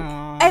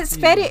yellow. It's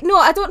very no.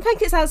 I don't think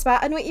it's as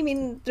bad. I know what you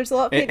mean. There's a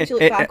lot of It- paintings you it-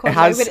 look it- back it on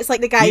now has- where it's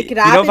like the guy you know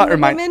grabbing that the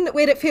remind- woman,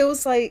 where it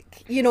feels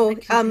like, you know, You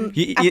a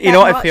you bit know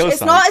what it much. feels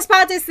It's like? not as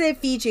bad as the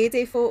VJ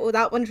Day photo.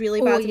 That one's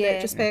really bad in yeah.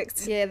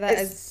 retrospect. Yeah, that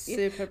is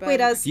It's- super bad.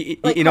 Whereas, You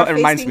like, know what her it face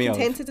reminds being me of?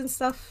 contented and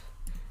stuff.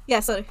 Yeah,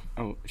 sorry.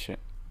 Oh shit.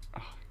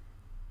 Oh.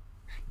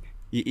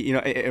 You know,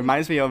 it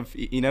reminds me of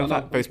you know Oh, no,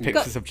 that those it's me.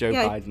 pictures of Joe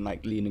Yeah. Biden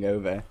like leaning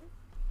over,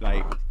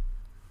 like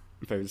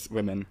those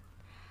women,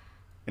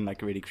 in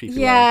like a really creepy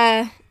way.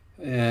 Yeah,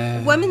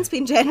 Yeah. women's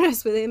been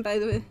generous with him, by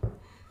the way.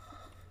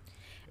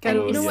 And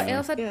Oh, you know what yeah.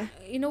 else? Yeah.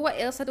 You know what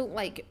else I don't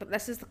like? But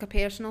this is like a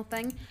personal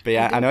thing. But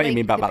yeah, I don't know what you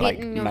mean about the that like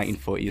painting of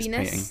 1940s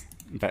Venus,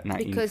 painting, about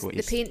 1940s.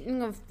 Because the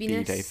painting of Day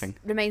Venus thing.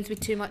 reminds me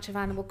too much of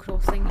Animal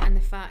Crossing, and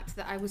the fact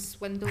that I was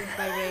swindled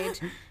by Red.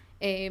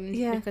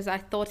 Yeah. Because I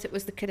thought it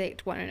was the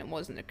correct one and it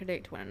wasn't the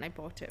correct one, and I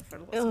bought it for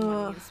lots of Oh,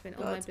 money and spent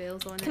all my God.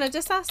 bills on Can I it.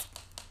 just ask,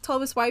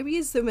 Thomas, why were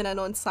you zooming in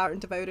on Saturn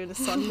devouring the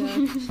sun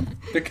there?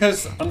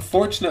 Because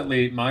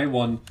unfortunately, my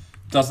one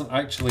doesn't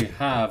actually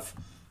have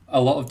a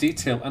lot of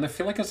detail, and I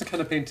feel like it's the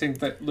kind of painting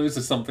that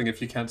loses something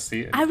if you can't see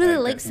it. I really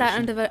in like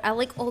Saturn definition. I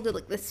like all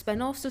the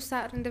spin-offs of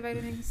Saturn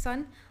Devouring the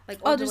Sun, like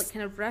Oh, all the there's- like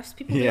kind of riffs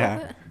people Yeah.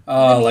 do with it.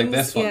 Oh, The like memes,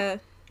 this one. Yeah.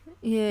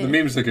 Yeah. The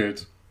memes are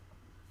good.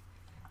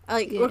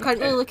 Like, Yeah. we're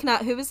currently looking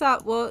at, who was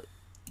that? What?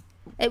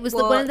 It was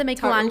What one of the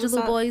turtle was Michelangelo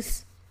that?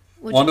 boys.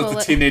 What'd One you of call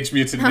the it? Teenage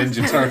Mutant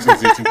Ninja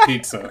Turtles eating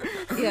pizza.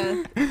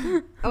 Yeah.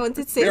 I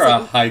wanted to say We're it's a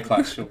like high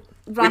class show.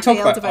 Raphael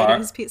about dividing art.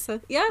 his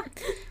pizza. Yeah,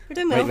 we're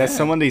doing well. Wait, there's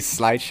somebody's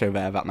slideshow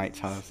there that might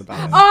tell us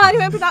about it. Oh, I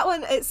remember that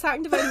one. It's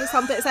starting dividing the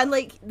sun, but it's in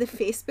like the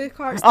Facebook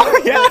art. Oh,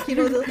 style, yeah. like, you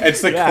know, the,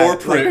 It's the Yeah,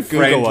 corporate like the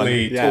Google one,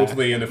 friendly, yeah.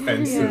 totally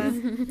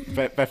inoffensive.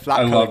 But flat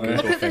I love colored it.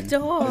 Google Look at the thing.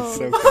 dog. It's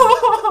so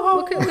cool.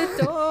 Look at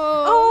the dog.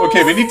 Oh.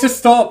 Okay, we need to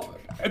stop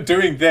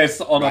doing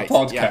this on Right, a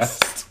podcast.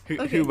 yes.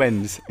 Okay. Who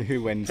wins?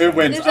 Who wins? Who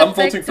wins? There's a I'm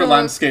voting big for dog.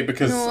 landscape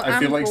because No, I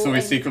feel I'm like Zoe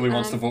voting. secretly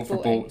wants to I'm vote for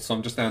voting. boat, so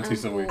I'm just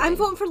anti-Zoe. I'm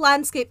voting for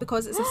landscape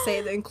because it's a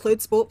set that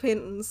includes boat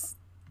paintings.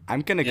 I'm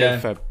gonna Yeah.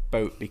 go for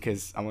boat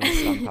because I want to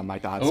stamp on my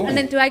dad's. Oh. name. And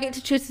then do I get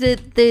to choose the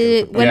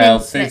women? Yeah, I'll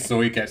say Right.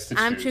 Zoe gets to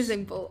choose. I'm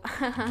choosing both.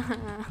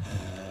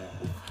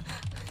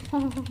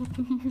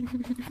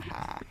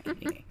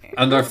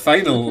 And our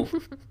final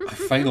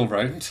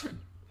round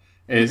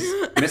is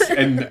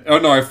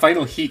our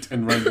final heat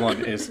in round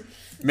 1 is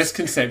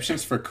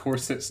misconceptions for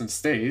corsets and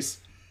stays,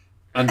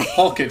 and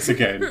pockets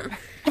again.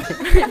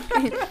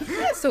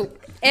 So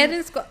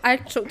Erin's got. I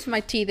choked my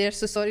tea there,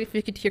 so sorry if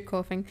you could hear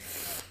coughing.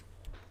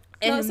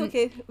 No, it's Um,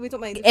 okay. We don't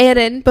mind.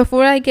 Erin,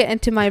 before I get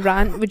into my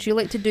rant, would you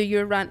like to do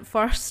your rant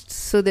first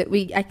so that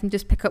I can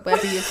just pick up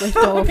wherever you've left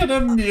I'm off?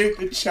 gonna mute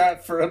the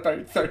chat for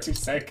about 30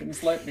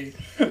 seconds. Let me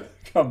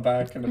come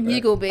back in a bit.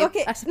 You go, babe.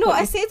 Okay, support no,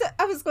 I you. said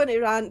I was going to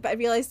rant, but I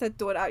realised I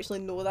don't actually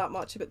know that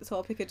much about the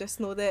topic. I just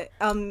know that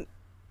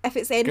if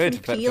it's anything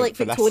Good, but- like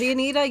but that's- Victorian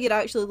era, you're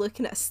actually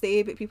looking at a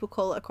stay, but people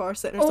call it a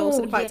corset, and it's also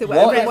Oh, the fact yeah. of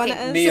What whatever if one Right,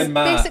 it is. me and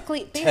Matt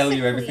Basically- tell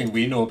you basically- everything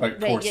we know about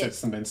Right,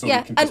 corsets and then so yeah,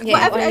 we can and just Yeah,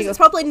 whatever there it you is, go. it's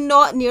probably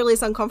not nearly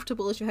as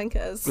uncomfortable as you think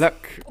it is.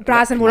 Look,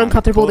 Bras are look, more man,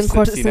 uncomfortable than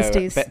corsets you and know,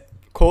 stays. but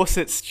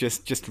corsets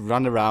just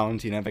run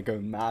around, you know, they go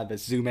mad, they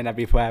zoom in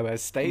everywhere,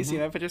 whereas stays, you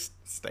know, they just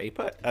stay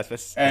put, as they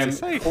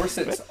say.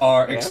 Corsets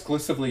are yeah.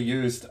 exclusively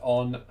used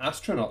on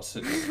astronaut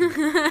suits.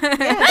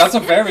 That's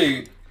a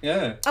very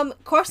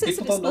Corsets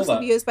People are don't know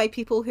exclusively that. used by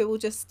people who will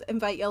just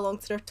invite you along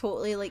to their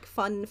totally like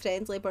fun,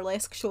 friendly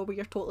burlesque show where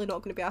you're totally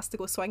not going to be asked to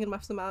go swinging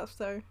with them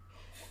after.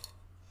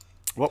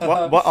 What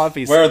are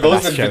these Where are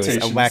those burlesque shows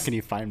and where invitations? can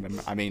you find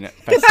them? I mean,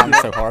 they sound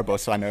so horrible,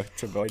 so I know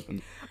to avoid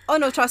them. Oh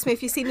no, trust me,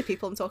 if you've seen the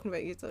people I'm talking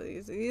about, you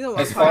don't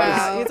want As to far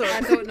Wow, you I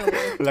don't. don't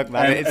know. Look,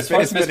 man, as it's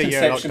far as been a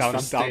year misconceptions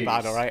lockdown, for I'm down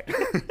bad, stays.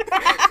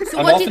 alright? So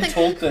I'm what do you often think?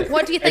 told that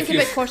What do you think if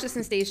about corsets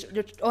and stays?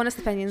 Your honest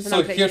opinions. and So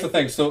I'll get here's you. the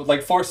thing. So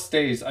like for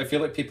stays, I feel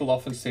like people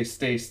often say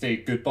stay,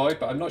 good boy,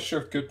 but I'm not sure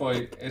if good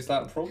boy is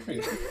that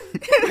appropriate.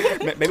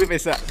 Maybe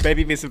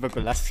this is the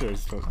burlesque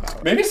shows talk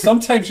about. Maybe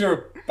sometimes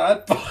you're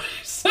bad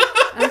boys.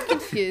 I'm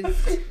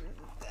confused.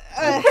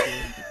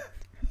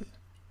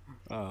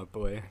 Oh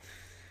boy.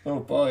 Oh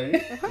boy.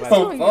 What's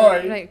Oh going on?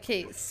 boy. Right.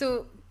 Okay.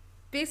 So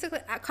basically,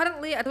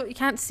 currently, you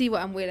can't see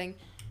what I'm wearing.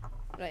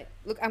 Right.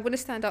 Look, I'm going to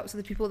stand up so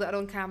the people that are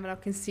on camera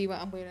can see what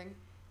I'm wearing.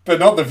 But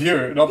not the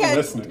viewer, not Yeah, the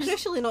listeners.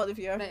 crucially not the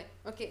viewer. Right.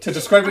 Okay. To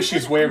describe what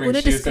she's wearing,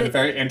 gonna she is in a describe-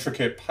 very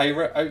intricate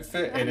pirate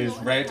outfit. It is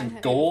know, I red can't and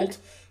have gold.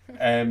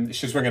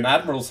 She's wearing an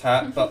admiral's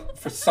hat, but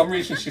for some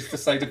reason she's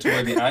decided to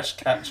wear the Ash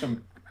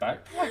Ketchum backpack.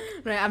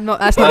 Right. I'm not.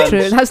 That's not And-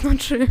 true. That's not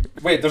true.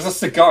 Wait, there's a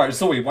cigar.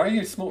 Zoe, why are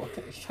you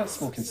smoking? You can't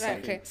smoke inside.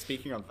 Right. Okay.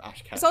 Speaking of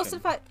Ash Ketchum, It's also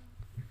the fact.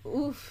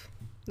 Oof,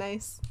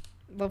 nice.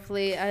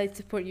 Lovely. I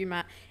support you,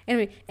 Matt.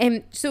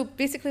 Anyway, so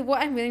basically what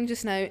I'm wearing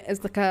just now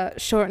is like a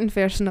shortened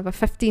version of a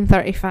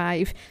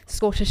 1535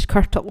 Scottish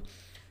kirtle.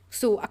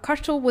 So a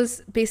kirtle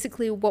was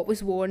basically what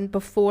was worn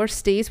before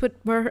stays were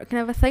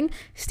kind of a thing.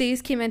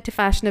 Stays came into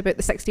fashion about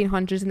the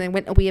 1600s and then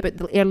went away about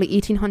the early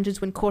 1800s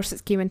when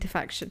corsets came into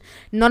fashion.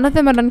 None of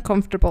them are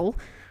uncomfortable.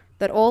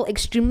 They're all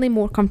extremely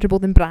more comfortable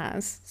than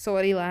bras.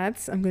 Sorry,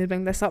 lads. I'm going to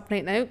bring this up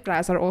right now.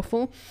 Bras are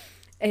awful.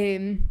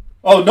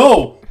 Oh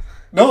no!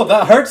 No,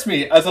 that hurts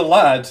me as a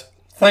lad.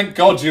 Thank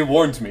God you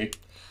warned me.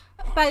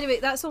 By the way,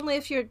 that's only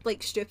if you're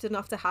like stupid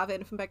enough to have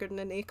anything bigger than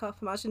an A cup.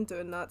 Imagine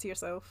doing that to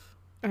yourself.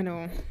 I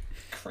know.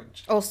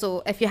 Cringe.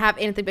 Also, if you have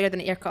anything bigger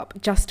than an ear cup,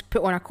 just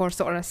put on a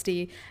corset or a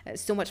stay.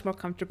 It's so much more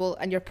comfortable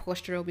and your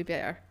posture will be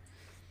better.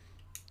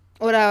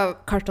 Or a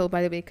kirtle,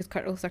 by the way, because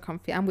kirtles are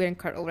comfy. I'm wearing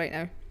kirtle right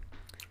now.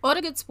 Or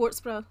a good sports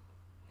bra.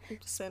 I'm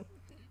just saying.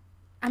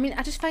 I mean,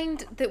 I just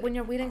find that when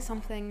you're wearing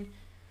something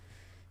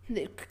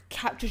that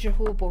captures your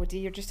whole body,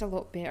 you're just a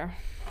lot better.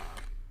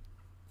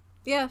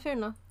 Yeah, fair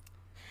enough.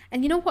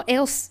 And you know what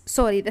else?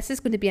 Sorry, this is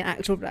going to be an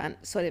actual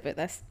rant. Sorry about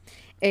this.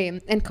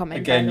 Incoming.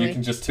 Again, by the you way.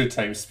 can just 2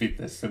 times speed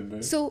this in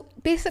the... So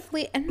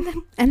basically, in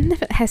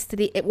the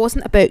history, it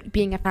wasn't about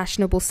being a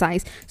fashionable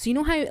size. So you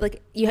know how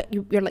like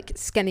you're like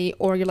skinny,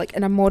 or you're like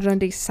in a modern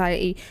day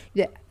society,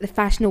 the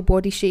fashionable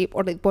body shape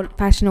or like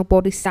fashionable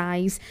body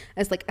size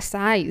is like a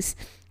size.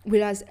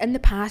 Whereas in the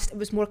past, it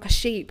was more like a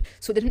shape.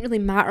 So it didn't really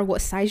matter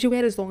what size you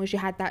were as long as you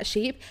had that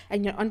shape,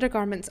 and your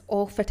undergarments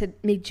all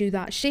made you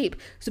that shape.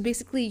 So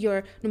basically,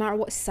 no matter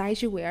what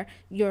size you wear,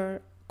 your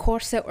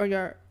corset or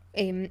your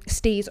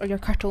stays or your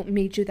kirtle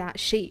made you that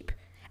shape,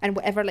 and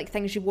whatever like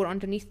things you wore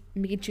underneath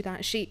made you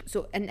that shape.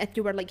 So, and if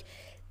you were like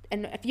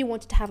And if you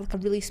wanted to have like a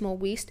really small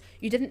waist,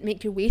 you didn't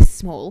make your waist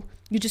small.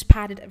 You just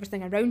padded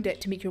everything around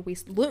it to make your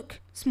waist look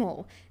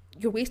small.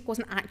 Your waist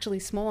wasn't actually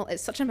small.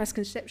 It's such a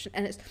misconception,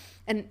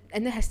 and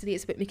in the history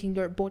it's about making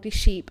your body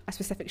shape a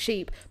specific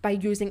shape by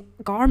using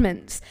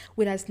garments,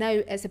 whereas now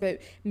it's about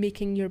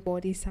making your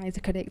body size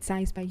the correct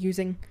size by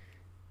using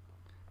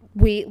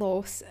weight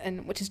loss,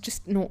 and which is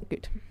just not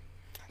good.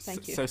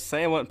 Thank you. So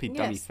say I want to be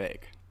dummy Yes.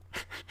 thick.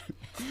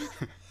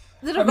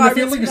 There I are mean, I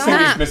feel garments like you're for saying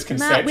that. these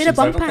misconceptions. wear a I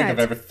bum don't think pad. I've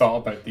ever thought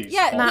about these.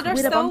 Yeah, possibly. Matt,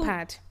 wear a bum still-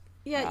 pad.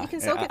 Yeah, you can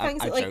still get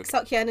things that like joke.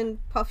 suck you in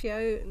and puff you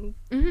out. And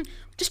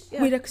Just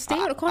Yeah. wear a stay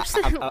or a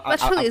corset.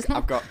 Literally, it's I've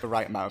not. got the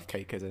right amount of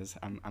cake as is.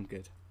 I'm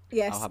good.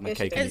 yes, I'll have my yes,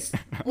 you cake do. and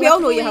It's- eat. We all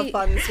know you luckily- have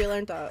buns. We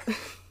learned that.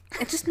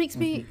 It just makes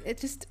me. It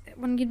just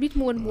when you read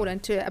more and more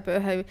into it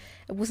about how it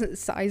wasn't the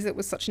size that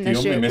was such an The issue.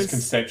 only It was,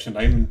 misconception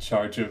I'm in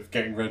charge of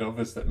getting rid of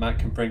is that Matt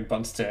can bring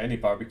buns to any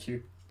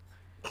barbecue,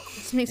 it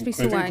just makes me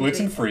so including angry.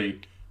 gluten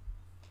free.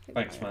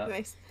 Thanks, Matt.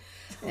 Nice.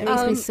 It makes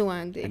me Um, so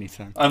angry.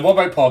 Anytime. And what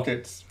about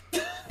pockets?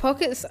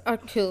 Pockets are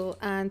cool,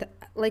 and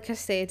like I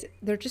said,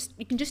 they're just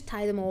you can just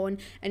tie them on,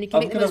 and you can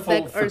I'm make them gonna as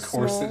big vote or for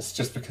small. corsets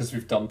just because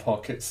we've done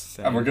pockets,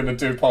 Same. and we're gonna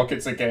do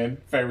pockets again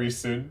very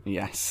soon.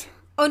 Yes.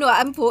 Oh no,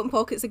 I'm voting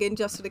pockets again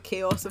just for the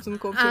chaos of them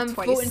going through I'm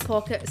twice. voting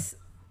pockets.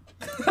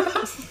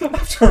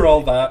 After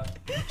all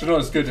that, do you know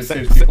what's good? It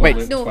saves so- people wait,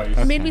 live No, twice.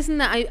 the main reason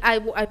that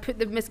I put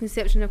the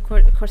misconception of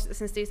corsets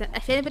and stays in.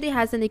 If anybody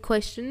has any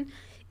question,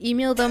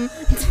 email them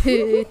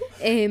to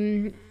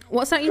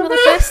what's our email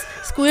address?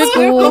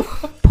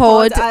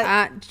 squaregopod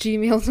at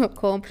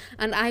gmail.com,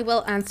 and I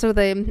will answer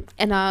them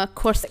in a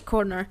corset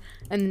corner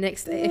in the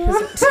next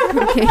episode.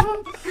 Okay,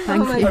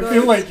 thank my you. I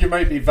feel like you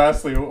might be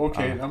vastly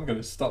okay. I'm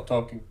gonna stop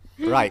talking.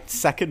 Right,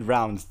 second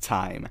round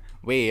time.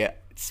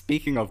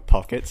 Speaking of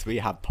pockets, we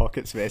have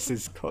pockets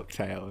versus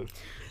cocktails.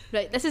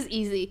 Right, this is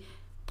easy.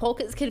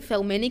 Pockets can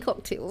fill many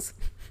cocktails.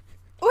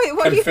 Wait,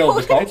 what are Can you fill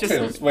the voting?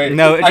 cocktails. Wait,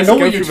 No, it I just know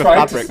go what you through the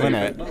tried to fabric, say,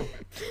 wouldn't but it?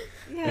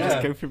 no. Yeah.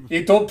 Yeah. go through-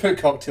 You don't put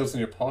cocktails in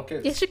your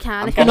pockets. Yes, you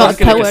can. I'm If you're not not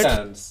gonna empowered.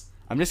 Sands.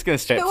 I'm just going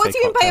to straight But up what say do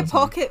you mean by a cocktails now.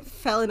 pocket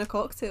filling a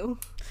cocktail?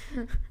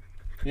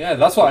 Yeah,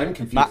 that's what I'm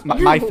confused.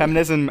 My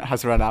feminism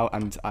has run out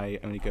and I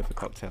only go for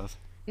cocktails.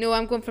 No,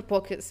 I'm going for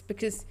pockets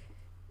because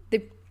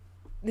the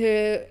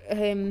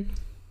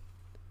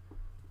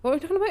what are we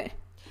talking about?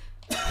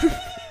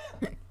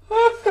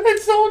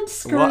 It's on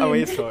screen. What are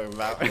we talking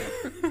about?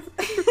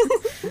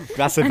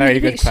 That's a very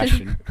good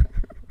Animation.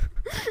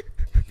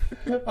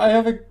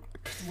 question.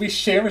 We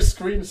share a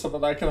screen so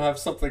that I can have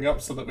something up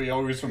so that we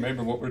always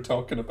remember what we're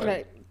talking about.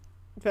 Right,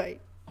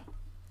 right.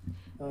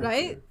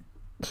 Right?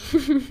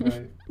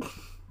 Right.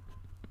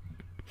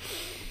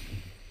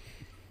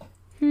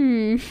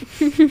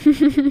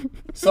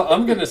 So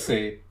I'm gonna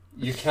say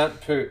you can't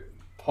put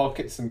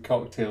pockets in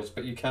cocktails,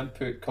 but you can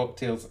put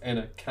cocktails in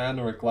a can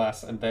or a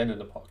glass and then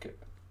in a pocket.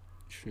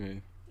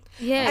 True.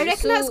 Yeah, I reckon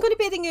so, that's going to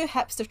be the new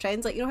hipster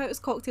trends. Like, you know how it was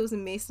cocktails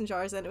in mason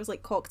jars and it was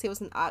like cocktails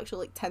and actual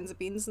like tins of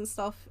beans and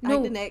stuff? I No,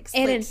 think the next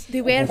Erin, like,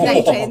 they were Oh.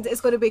 next trend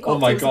is going to be Oh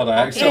cocktails. my god, I and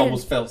actually Erin,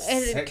 almost felt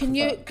Erin, sick can with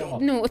you that.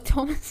 God. no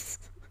Thomas?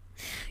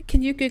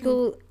 Can you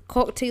Google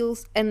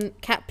cocktails in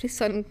Capri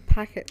Sun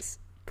packets,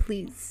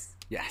 please?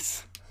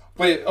 Yes.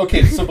 Wait,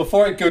 okay, so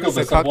before I Google So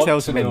this, I want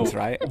cocktails to wins, know,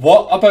 right?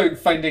 what about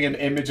finding an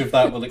image of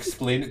that will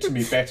explain it to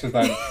me better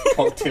than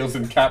cocktails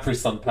in Capri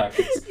Sun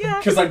packets? Yeah.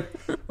 Because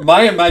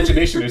my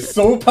imagination is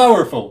so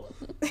powerful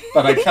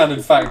that I can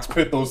in fact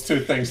put those two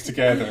things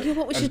together. You know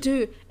what we should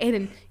do,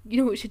 Erin? You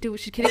know what we should do? We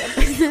should create a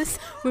business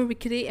where we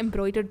create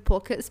embroidered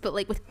pockets, but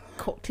like with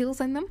cocktails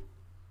in them.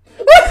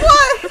 What?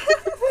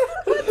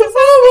 What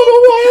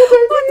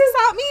does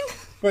that mean?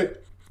 Wait,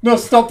 no,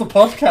 stop the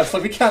podcast.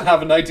 Like, we can't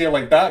have an idea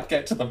like that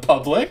get to the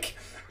public.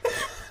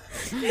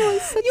 You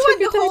want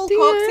the whole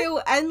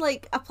cocktail in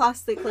like a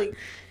plastic like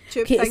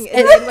tube Okay, thing it's,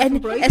 and then with and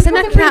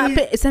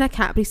embroidery? it's in a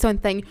Capri Sun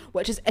thing,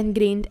 which is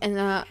ingrained in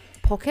a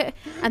pocket,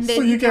 and then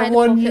So you get tie the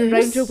one pocket use.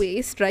 round your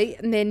waist, right?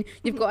 And then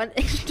you've got an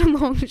extra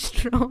long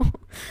straw.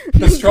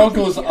 The straw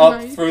goes Your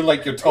up mouth. through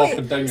like your top Wait,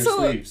 and down your so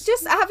sleeves.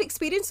 just I have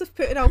experience with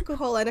putting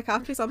alcohol in a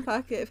Capri Sun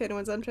packet if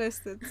anyone's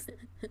interested.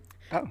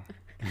 Oh.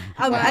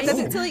 I did Oh.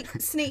 it to like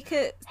sneak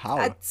it. How?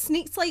 I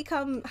sneaked like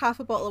half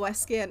a bottle of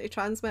whiskey into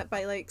Transmit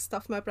by like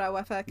stuffed my bra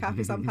with a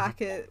Capri Sun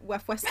packet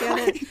with whiskey in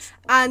it.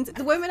 And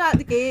the woman at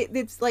the gate,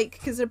 they'd like,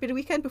 because there'd been a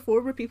weekend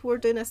before where people were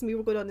doing this and we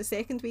were going on the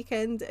second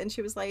weekend, and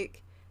she was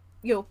like,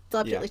 you know,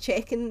 deliberately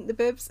checking the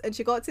boobs, and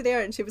she got to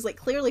there and she was like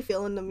clearly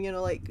feeling them, you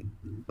know, like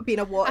being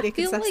a watery I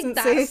feel like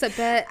consistency. that's a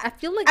bit. I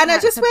feel like And I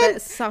that's just a went,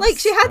 bit sus. like,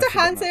 she had I her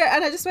forgot hands that. there,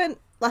 and I just went,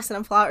 listen,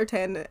 I'm flattered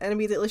 10, and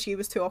immediately she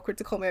was too awkward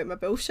to call me out my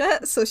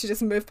bullshit, so she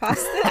just moved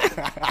past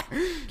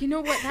it. You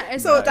know what that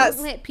is? So Don't that's-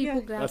 let people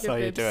yeah. grab That's your how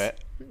you boobs. do it.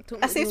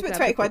 Don't I let saved people about grab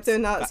 20 your quid boobs.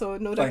 doing that, so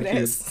no Thank you.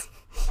 regrets.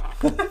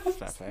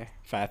 Fair play.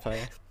 Fair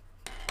play.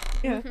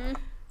 Yeah. Mm-hmm.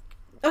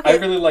 I Okay.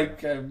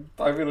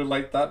 really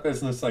like that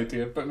business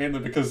idea, but mainly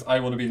because I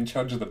want to be in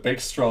charge of the big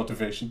straw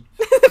division.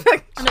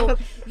 No,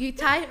 you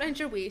tie it around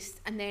your waist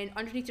and then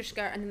underneath your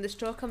skirt, and then the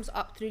straw comes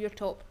up through your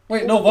top.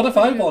 Wait, no. What if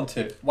I want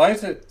to? Why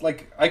is it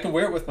like I can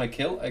wear it with my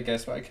kilt? I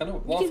guess, but I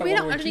cannot. What You if can I wear it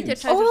want to wear underneath your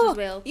jeans? trousers as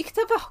well. You could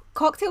have a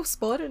cocktail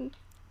sporran.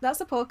 That's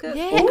a pocket.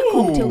 Yeah, Ooh. a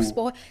cocktail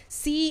spot.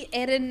 See,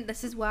 Erin,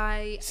 this is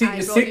why See, I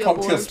you brought say you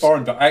cocktail aboard.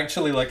 sporran, but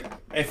actually, like,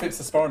 if it's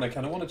a sporran, I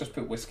kind of want to just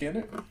put whiskey in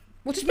it.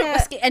 We'll just Yeah. put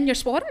whiskey in your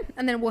sporran,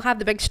 and then we'll have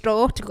the big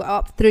straw to go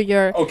up through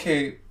your.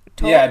 Okay,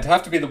 Top. yeah, it'd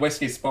have to be the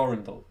whiskey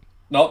sporran though.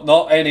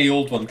 Not any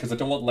old one, because I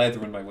don't want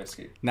leather in my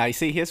whiskey. Now you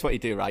see, here's what you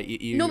do, right?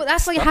 You No, but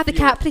that's why you stuff have the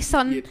your- Capri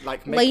Sun you,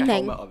 like, make a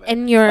lining helmet of it.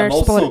 in your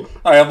sporran.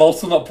 I am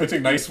also not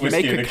putting nice You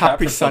whiskey make in a a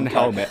Capri Sun pack.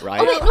 helmet, right?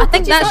 Oh, wait, I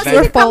think Did you that's not see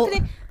your the fault.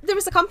 company- There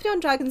was a company on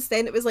Dragon's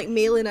Den that was like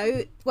mailing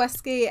out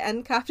whiskey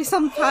and Capri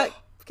Sun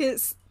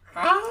packets.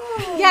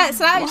 Ah. Yeah,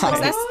 so that actually Wow.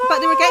 exists, but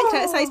they were getting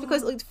criticised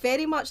because it looked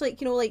very much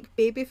like, you know, like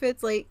baby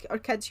foods, like or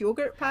kids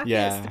yogurt packets.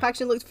 Yeah. The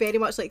packaging looked very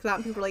much like that,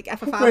 and people were like,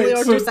 if a family Wait,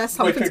 orders so this, like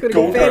something's a going to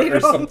go very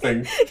Go-Gurt or wrong.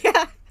 something. Yeah.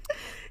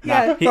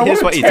 Nah, Yeah. That here's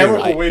was what a you do, terrible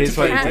right? way to Here's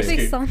what do you it. Capri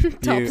do. Sun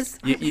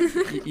You,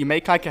 tops. you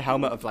make like a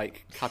helmet of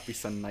like Capri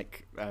Sun,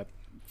 like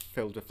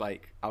filled with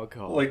like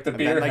alcohol, Like the and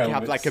beer then, like you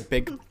have helmets. like a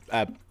big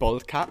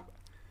bald cap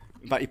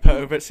that you put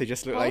over it, so you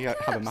just look like you Bald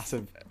have a caps?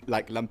 massive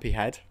like lumpy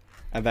head,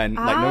 and then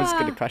like no one's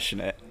gonna Ah. question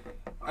it.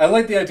 I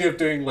like the idea of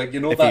doing like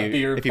If that you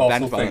beer if you bottle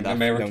blend well thing enough, no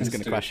Americans one's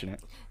gonna do. question it.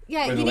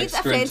 Yeah, Where you they, need like, a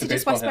screw friend into to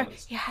just baseball whisper,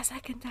 helmets. "He has a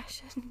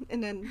condition,"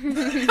 and then.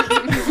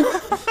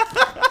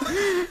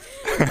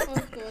 Oh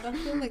god, I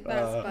feel like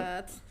that's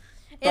bad.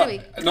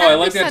 Anyway, But, no, I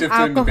like the Capri idea of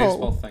Sun doing the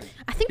alcohol. baseball thing.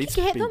 I think Needs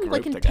you to get be them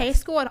like in grouped, I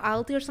guess. Tesco or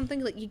Aldi or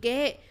something. Like you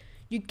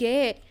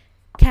get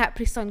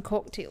Capri Sun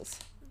cocktails.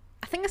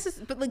 I think this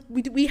is, but like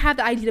we have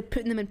the idea of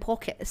putting them in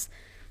pockets.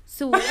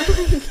 So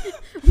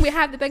we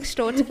have the big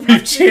straw to.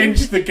 We've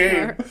changed the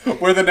game.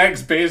 We're the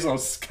next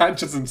Bezos,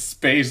 catches in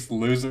space,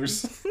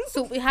 losers.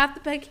 So we have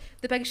the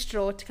big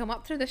straw to come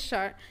up through the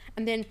shirt,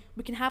 and then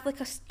we can have like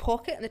a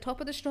pocket in the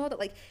top of the straw that,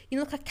 like, you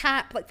know, like a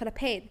cap, like for a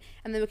pen,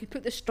 and then we can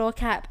put the straw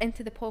cap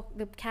into the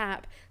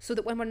cap so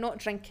that when we're not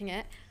drinking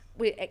it,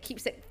 it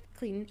keeps it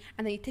clean,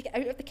 and then you take it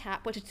out of the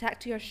cap, which is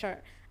attached to your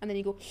shirt, and then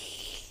you go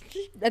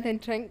and then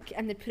drink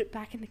and then put it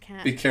back in the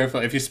cap. Be careful.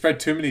 If you spread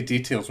too many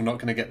details, we're not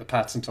going to get the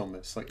patent on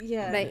this. Like,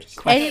 Yeah. Right.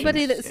 Questions.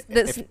 Anybody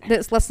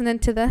that's listening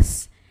to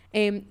this,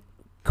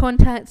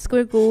 contact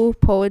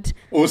squaregopod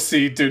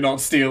OC, do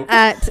not steal.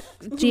 at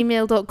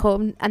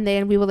gmail.com, and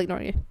then we will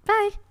ignore you.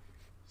 Bye.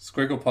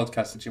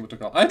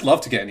 Squigglepodcast@gmail.com. I'd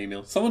love to get an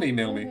email. Someone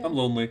email me. I'm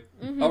lonely.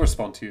 I'll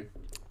respond to you.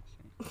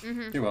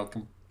 You're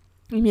welcome.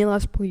 Email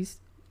us, please.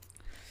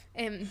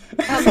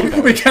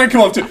 We can't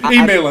come up to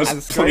email us,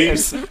 As great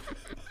please.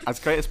 as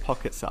great as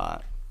pockets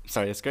are,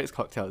 as great as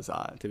cocktails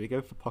are, do we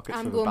go for pockets?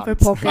 I'm or the going for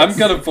bands? pockets. I'm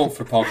gonna vote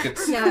for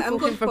pockets. Yeah, I'm Looking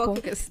going for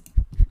pockets.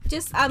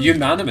 Just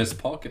Unanimous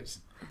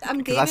pockets. I'm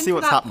I gaming see for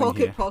what's that happening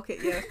here. pocket.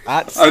 Yeah.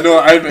 That's I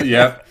know.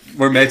 Yeah,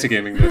 we're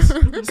metagaming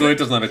this. Zoe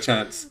doesn't have a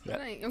chance.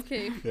 Right,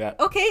 okay. yeah.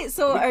 Okay,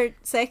 so our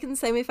second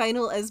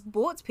semi-final is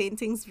boat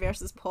paintings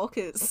versus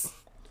pockets.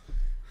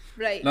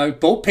 Right. Now,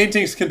 boat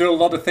paintings can do a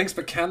lot of things,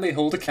 but can they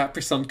hold a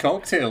Capri Sun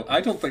cocktail?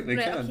 I don't think they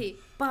Right, can. okay.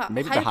 But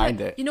Maybe how behind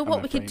about, it, you know I'm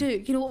what we could do?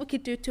 afraid. You know what we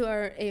could do to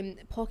our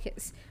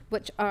pockets,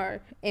 which are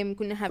going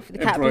to have the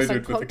Capri Sun Embroidered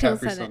with the cocktails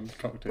Capri in Sun it.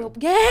 cocktail. Well,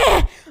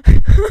 yeah.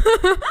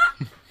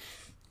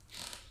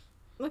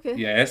 Okay.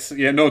 Yes.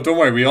 Yeah. No. Don't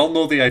worry. We all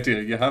know the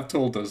idea. You have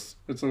told us.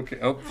 It's okay.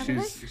 Oh,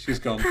 she's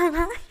gone.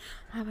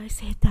 Have I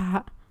said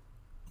that?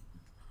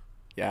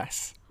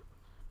 Yes.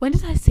 When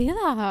did I say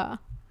that?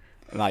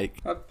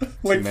 Like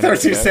Like minutes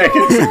 30 ago.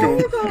 seconds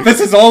ago. This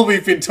is all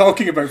we've been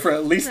talking about for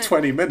at least Right.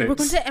 20 We're going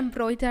minutes. to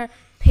embroider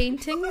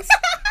paintings.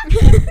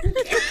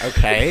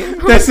 okay.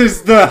 This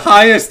is the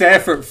highest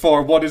effort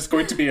for what is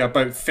going to be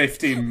about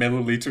 15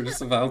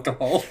 milliliters of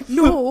alcohol.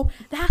 No,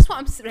 that's what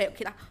I'm right.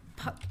 Okay,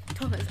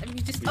 Thomas, I mean,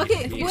 you just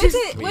Okay, you would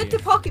just- the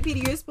pocket be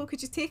reusable?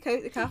 Could you take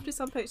out the Capri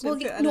Sun pouch Well,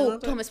 and put in no,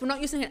 another? Thomas, we're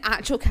not using an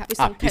actual Capri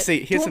Sun You pouch.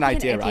 see, here's Don't an be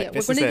idea, right? idiot.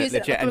 This We're is gonna a use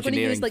legit we're gonna use,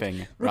 engineering like,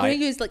 thing, We're going right?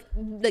 to use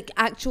like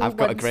actual I've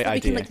got a ones great that we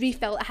can idea. like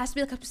refill. It has to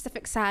be like a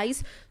specific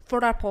size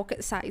for our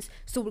pocket size.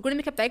 So we're going to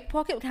make a big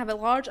pocket. We can have a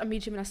large, a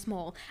medium, and a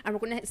small, and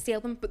we're going to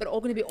sell them, but they're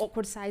all going to be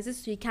awkward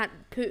sizes, so you can't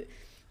put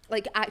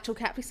like actual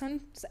Capri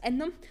Suns in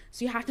them.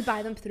 So you have to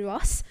buy them through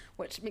us,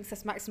 which makes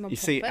us maximum You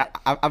profit. see,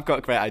 I've got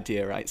a great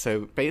idea, right?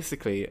 So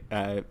basically,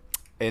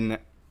 in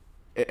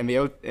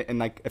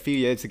like a few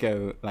years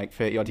ago, like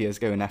 30 odd years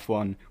ago in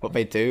F1, what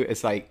they do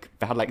is like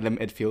they had like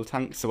limited fuel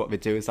tanks. So what they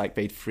do is like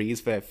they'd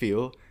freeze their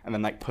fuel and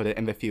then like put it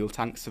in the fuel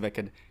tank so they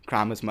could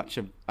cram as much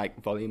of like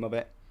volume of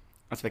it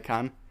as they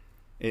can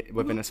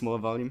within a smaller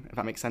volume. If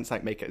that makes sense,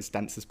 like make it as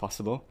dense as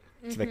possible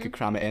so they could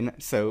cram it in.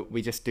 So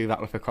we just do that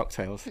with the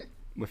cocktails,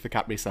 with the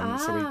Capri Sun.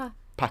 So we Ah.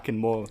 pack in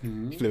more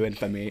fluid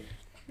than we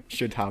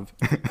should have,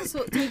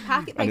 So do we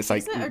pack it by and it's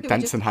like season, or do we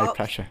dense just and high up,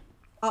 pressure.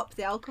 up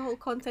the alcohol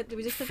content? Do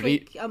we just have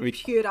Free- like we-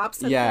 pure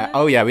absinthe? Yeah. in it?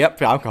 Oh, yeah. We up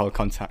the alcohol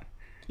content.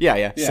 Yeah.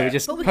 So Yeah. we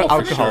just But we put could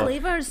finish alcohol,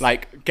 flavours.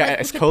 like get Like, it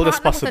as we could cold as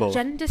partner with possible. a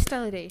gin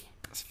distillery.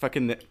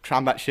 Fucking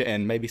cram that shit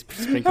in. Maybe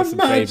sprinkle some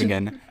Imagine. graving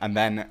in, and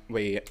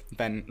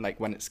then like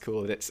when it's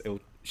cooled, it'll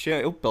sure,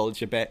 it'll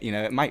bulge a bit. You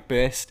know, it might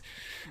burst,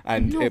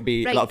 and No, it'll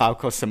be right. a lot of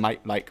alcohol, so it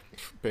might like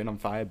burn on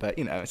fire. But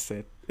you know, it's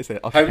a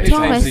How many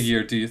Thomas, times a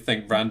year do you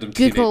think random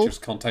Google, teenagers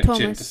contact gin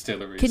Thomas,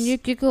 distilleries? Can you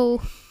Google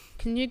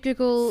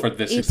For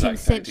this 18th exact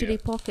century idea.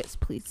 pockets,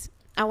 please?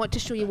 I want to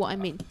show you what I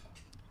mean.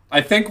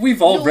 I think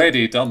we've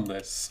already done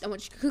this. I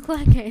want you to Google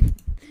it again.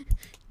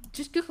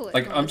 Just Google it.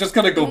 Like, Thomas. I'm just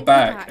gonna go Don't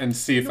back and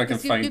see if I can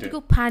 'cause find you it.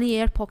 Google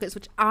pannier pockets,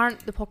 which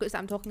aren't the pockets that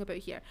I'm talking about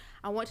here.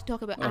 I want to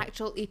talk about Oh.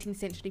 actual 18th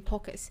century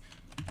pockets.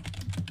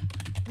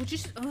 Would you?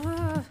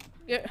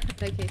 Yeah,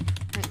 okay,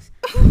 thanks.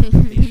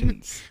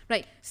 patience.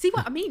 Right, see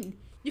what I mean?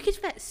 You could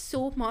fit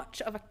so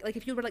much of a, like,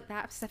 if you were like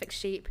that specific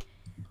shape.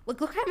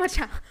 Look how much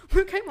alcohol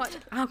you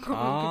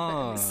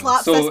could fit in.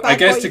 Slap this So bad I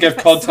guess boy, to you give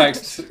can fit so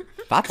context,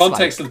 That's context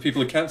like, to the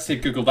people who can't see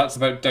Google, that's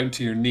about down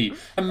to your knee.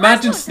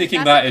 Imagine That's sneaking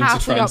like that into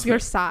halfway up your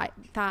transport.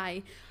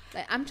 thigh.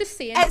 Like, I'm just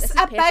saying. It's this is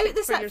about perfect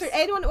the for your for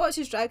anyone that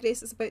watches Drag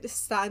Race. It's about the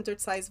standard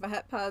size of a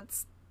hip pad.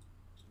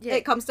 yeah.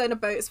 It comes down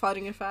about as far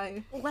in your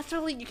thigh.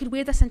 Literally, you could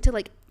wear this into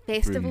like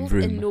festivals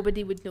Vroom, and vroom.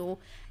 nobody would know,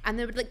 and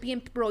they would like be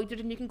embroidered,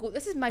 and you can go,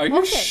 "This is my Are you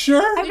pocket."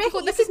 sure? I you reckon go,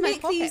 you "This could is my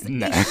make pocket."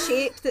 No. these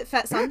shape that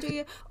fits under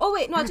you. Oh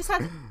wait, no, I just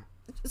had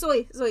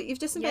Zoe, you've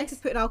just invented Yes?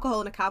 putting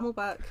alcohol in a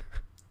camelback.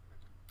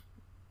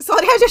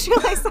 Sorry, I just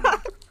realised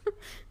that.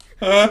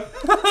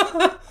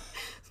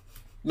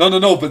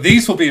 No, but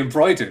these will be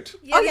embroidered.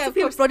 Yeah, Oh, this yeah, would of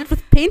be course. embroidered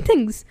with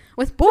paintings,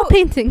 with boat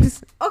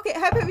paintings. Okay,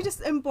 how about we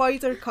just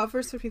embroider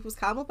covers for people's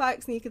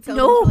camelbacks and you could sell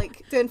No. them for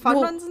like doing fun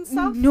No. runs and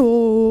stuff?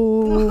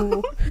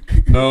 No,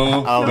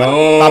 No, oh,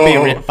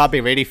 no. that'd be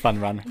a really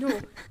fun run. no,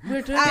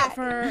 we're doing it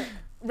for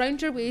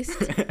round your waist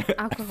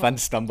alcohol. Fun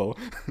stumble.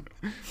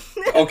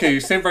 Okay,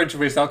 you say round your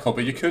waist alcohol,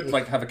 but you could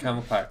like have a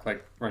camel pack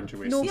like round your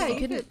waist. No, and Yeah, stuff.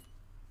 you couldn't. could.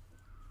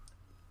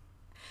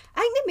 I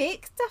think they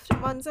make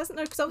different ones, isn't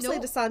there? Because obviously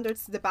No. the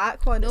standard's the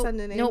back one, it's No, in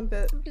the name, no.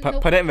 but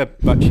Put it in the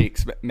butt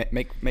cheeks, but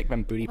make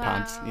them booty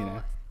pants. You know,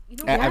 Wow. You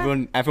know Yeah.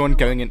 what? everyone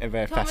going into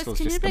their Thomas, festivals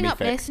can you just bring gonna up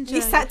be thick. Messenger?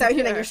 you on sat your down here in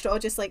computer? your straw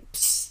just like,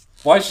 psh.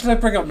 Why should I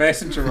bring up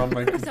Messenger on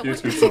my Because I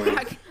want computer? to go Sorry.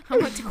 back. I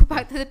want to go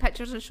back to the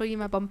pictures and show you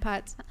my bum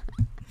pads.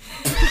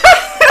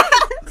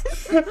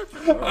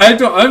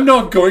 I'm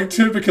not going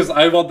to because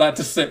I want that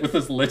to sit with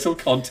as little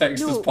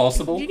context as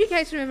possible. Do you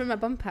guys remember my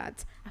bum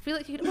pads? I feel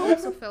like you could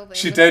also fill them.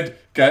 She with- did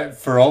get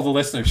for all the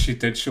listeners. She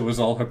did show us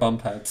all her bum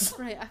pads.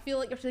 Right, I feel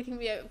like you're taking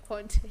me out of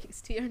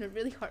context here, and it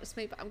really hurts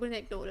me, but I'm going to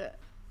ignore it.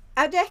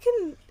 I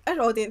reckon our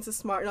audience is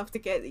smart enough to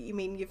get that you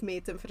mean you've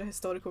made them for a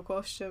historical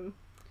costume.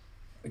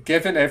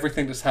 Given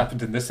everything that's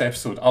happened in this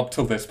episode up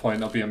till this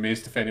point, I'll be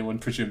amazed if anyone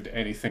presumed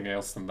anything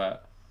else than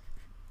that.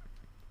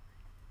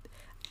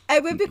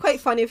 It would be quite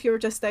funny if you were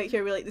just out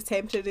here with like the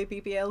temporary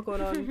BBL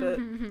going on,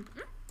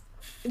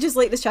 but just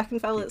like the chicken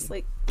fillets,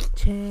 like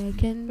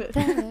Chicken But-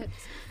 fillets.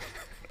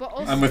 But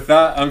also, And with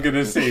that, I'm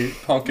gonna say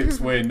pockets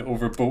win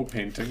over boat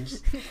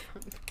paintings.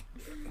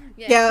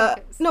 yeah,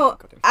 pockets. no,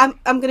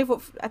 I'm gonna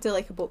vote. I do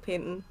like a boat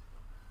painting.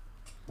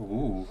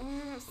 Ooh.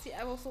 See,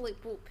 I also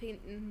like boat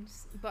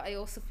paintings, but I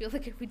also feel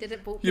like if we did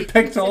it boat You paintings,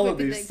 picked all it would of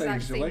be these the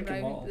exact things, you same like 'em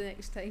round all. the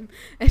next time.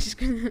 It's just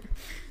gonna.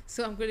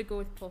 So I'm gonna go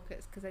with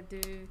pockets because I do.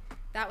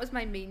 That was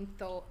my main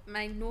thought.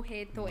 My no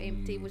head thought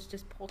empty was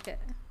just pocket.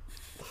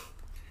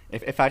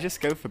 If I just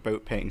go for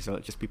boat paintings, will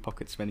it just be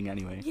pocket spinning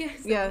anyway?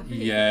 Yes. Yeah.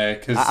 Yeah,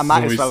 because I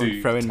might as well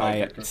throw in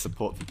my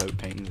support for boat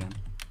paintings then.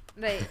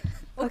 Right.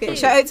 Okay,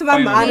 shout out to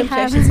my Finally. man, We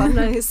Impression have-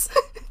 Sunrise.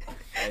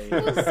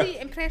 We'll see.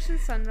 Impression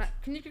sunrise.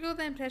 Can you Google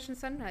the impression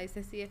sunrise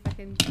to see if I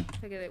can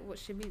figure out what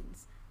she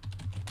means?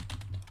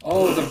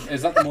 Oh,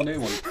 is that the Monet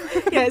one?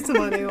 Yeah, it's a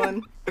money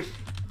one.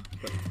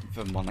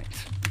 The Monet.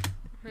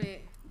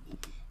 Right.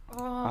 Oh,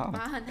 Oh,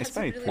 man, it's that's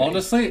very really pretty.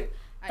 Honestly,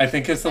 I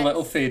think it's a bit-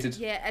 little faded.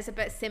 Yeah, it's a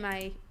bit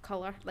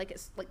semi-colour, like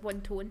it's like one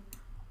tone.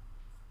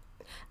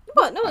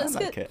 But no, I it's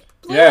like good. it.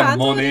 Blue Yeah, and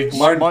Monet. orange.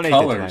 Learn Monet did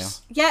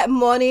colours. Yeah,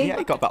 money. Yeah,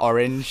 you got the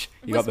orange,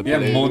 you got the Yeah,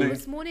 blue, Monet.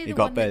 Was Monet you the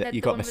got one that the did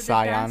you the got one the with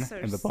cyan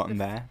dancers, in the bottom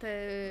there.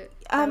 The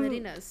Um,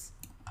 ballerinas.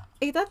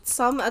 He did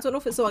some. I don't know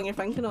if it's the one you're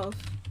thinking of.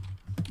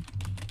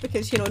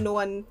 Because, you know, no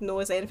one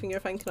knows anything you're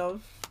thinking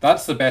of.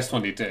 That's the best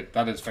one he did.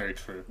 That is very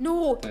true.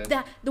 No,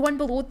 the- the one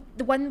below,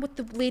 the one with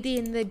the lady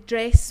in the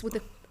dress with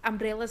the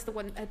umbrellas, the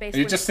one, the best Are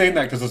you one. just saying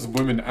that because there's a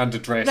woman and a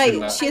dress in Right,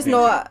 that? she's painting?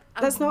 not.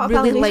 That's not a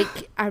really ballerina.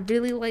 I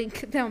really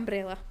like the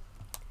umbrella.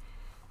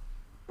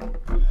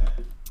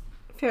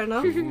 Fair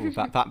enough. Ooh,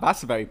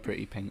 that's a very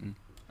pretty painting.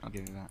 I'll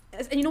give you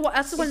that. And you know what?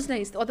 That's the one's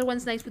nice. The other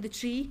one's nice with the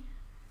tree,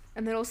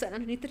 and they're all sitting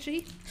underneath the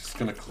tree. Just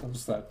gonna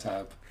close that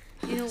tab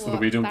You know so what?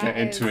 that we don't That get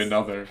into is-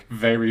 another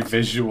very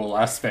visual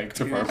aspect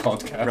of our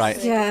podcast.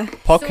 Right. Yeah.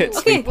 Pockets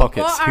So, v we've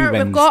pockets. got Who our,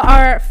 wins? We've got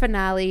our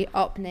finale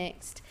up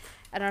next,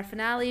 and our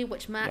finale,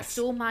 which Matt Yes.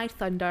 stole my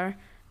thunder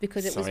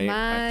because it Sorry, was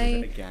I did it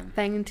my again.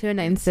 thing to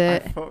announce I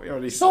it. thought we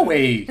already So said it.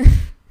 wait.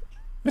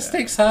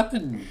 Mistakes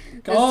happen. It's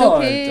God.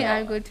 okay.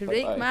 I'm going to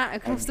rake Bye-bye. Matt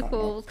across the I'm hot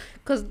now. coals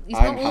because he's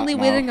I'm not hot only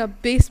now. wearing a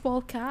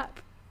baseball cap.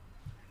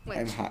 I'm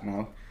Which hot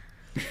now.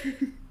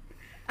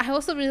 I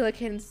also really like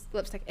his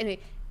lipstick. Anyway,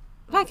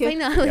 Thank you.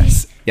 finale.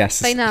 Yes, yes,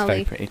 it's Finale.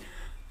 very pretty.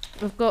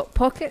 We've got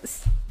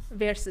pockets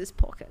versus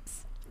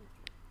pockets.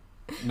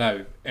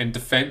 Now, in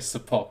defence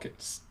of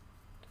pockets,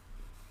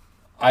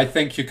 I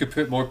think you could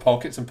put more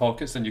pockets in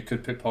pockets than you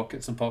could put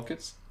pockets in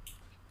pockets.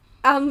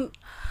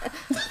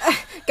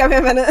 Give me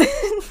a minute.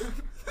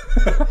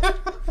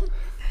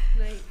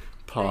 Right.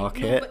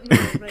 Pocket.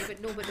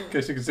 Right, no.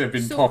 Guess you could say I've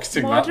been So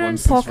pocketing that modern one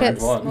since round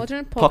pockets. one.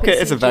 Modern pockets.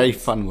 Pocket is a and very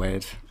jeans. fun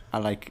word. I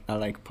like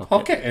pocket.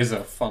 Pocket is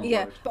a fun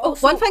Yeah. word. But Oh,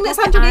 also one thing that's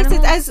pocket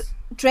underrated animals. is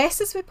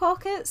dresses with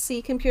pockets, so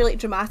you can pure like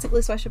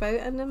dramatically swish about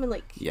in them and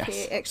like Yes.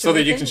 create extra. So that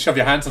you movement. can shove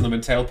your hands on them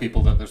and tell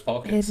people that there's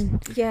pockets. Erin,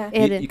 Yeah.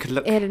 Erin, you could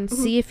look- Erin,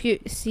 see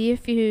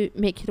if you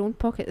make your own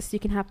pockets, you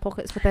can have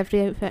pockets with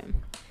every outfit.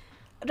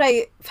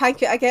 Right.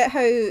 Thank you. I get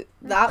how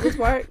that would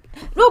work.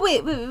 No,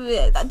 wait.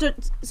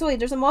 Sorry,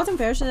 there's a modern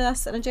version of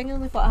this, and I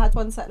genuinely thought I had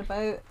one sitting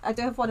about. I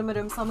do have one in my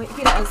room somewhere.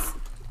 Here it is.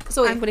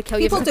 So I'm going to kill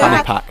you people for do the Fanny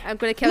have. bag. pack. I'm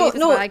going to kill No, you for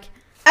no. the bag.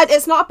 And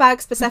it's not a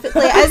bag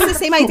specifically. It is the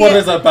same idea. What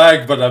is a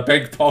bag but a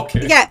big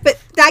pocket? Yeah, but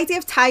the idea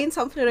of tying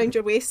something around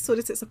your waist so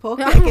that it's a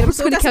pocket. I'm Again, I'm just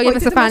so going to kill you if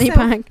it's a disappointed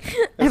fanny in myself. pack.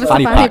 If it's a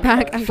Fanny fanny pack.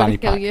 pack, I'm going Fanny to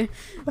kill pack. you.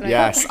 Right.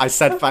 Yes, I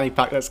said fanny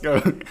pack. Let's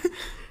go.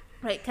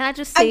 Right, can I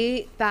just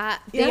say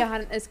that they yeah.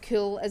 aren't as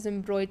cool as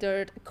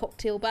embroidered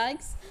cocktail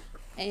bags?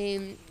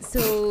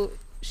 So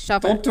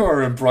shove Don't it. do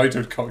our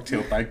embroidered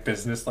cocktail bag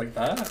business like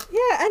that. Yeah,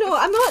 I know.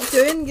 I'm not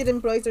doing your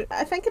embroidered.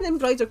 I think an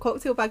embroidered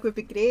cocktail bag would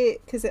be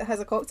great because it has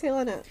a cocktail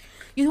in it.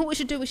 You know what we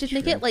should do? We should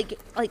make it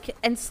like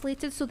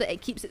insulated so that it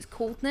keeps its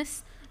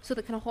coldness. So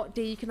that kind of hot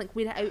day you can like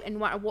wear it out, and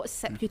no matter what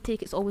sip you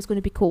take, it's always going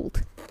to be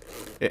cold.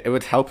 It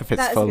would help if it's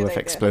That is a full good of idea.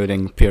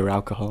 exploding pure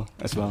alcohol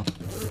as well.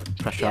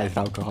 Pressurized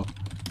alcohol.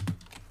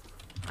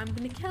 I'm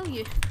going to kill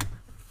you.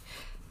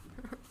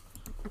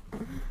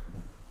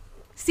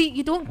 See,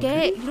 you don't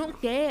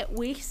get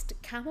waist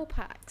camel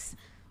packs.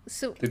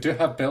 So They do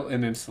have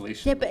built-in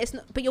insulation. yeah, but it's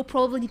not. But you'll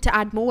probably need to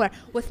add more.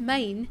 With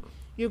mine,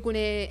 you're going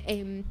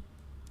to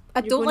I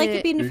You're don't like gonna-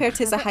 it being referred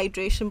to as a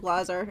hydration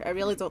bladder. I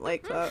really don't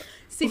like that.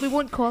 see. We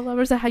won't call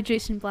ours a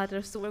hydration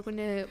bladder, so we're going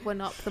to one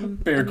up them.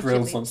 Bear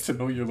Grylls immediately. wants to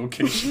know your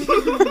location.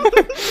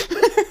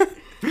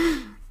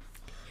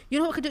 You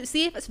know what we could do?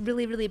 See if it's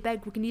really, really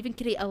big. We can even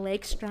create a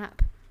leg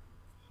strap.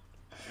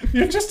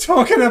 You're just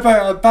talking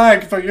about a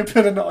bag, but you're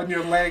putting it on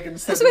your leg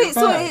instead So of wait, your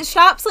so bag. it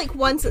straps like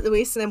once at the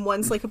waist and then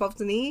once like above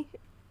the knee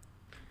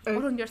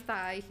Or on your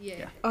thigh,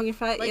 yeah. on your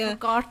foot. Like Yeah. a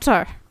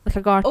garter. Like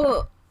a garter.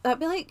 Oh, that'd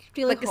be like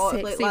really Like a hot.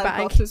 sexy Like Lara bag.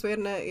 Croft was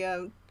wearing it. Yeah.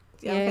 Yeah,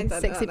 Yeah, I'm kinda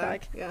into sexy that now.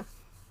 bag. Yeah.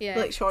 yeah.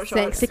 like short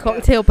shorts, Sexy yeah.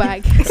 cocktail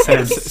bag. So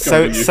It's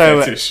gonna be your so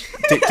fetish.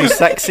 do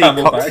sexy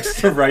Camelbacks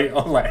to right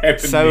on like hip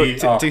and so knee.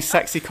 do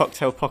sexy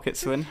cocktail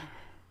pockets win?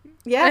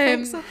 Yeah, I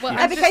think so. Well, It'd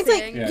I'm be just kind of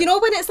like saying. Yeah. you know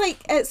when it's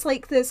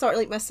like the sort of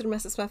like Mr. and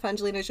Mrs. Smith,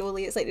 Angelina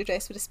Jolie. It's like the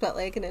dress with a split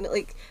leg and then it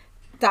like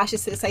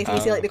dashes to the side and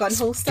you see like the gun The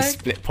holster.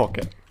 split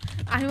pocket.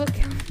 I will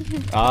kill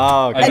you.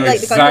 Oh, okay. I know And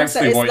like the gun holster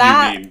exactly is what you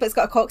that, mean. but it's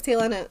got a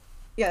cocktail in it.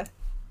 Yeah.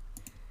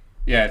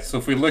 Yeah, so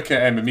if we look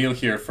at Emil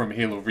here from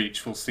Halo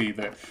Reach, we'll see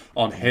that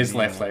on his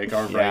left leg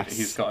or right, Yes.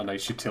 he's got a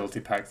nice utility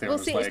pack there Well, on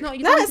his see, leg. it's not.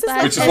 You No, don't it's just that.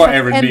 like- Which is It's what an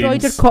Erin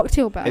embroidered means.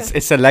 cocktail bag.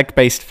 It's a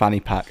leg-based fanny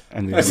pack.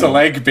 And It's a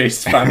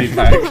leg-based fanny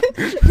pack.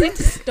 You need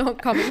to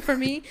stop coming for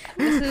me.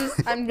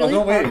 I'm really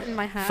no, wait. hard in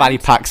my hand. fanny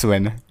packs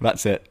win.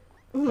 That's it.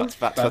 That's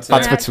That's that's it. I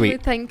the actually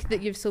tweet. think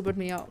that you've sobered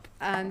me up,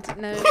 and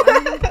now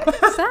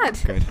I'm sad.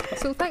 Good.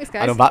 So thanks,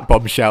 guys. And on that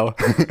bombshell.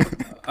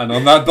 And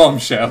on that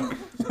bombshell,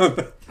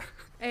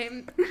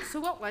 So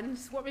what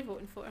wins? What are we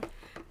voting for?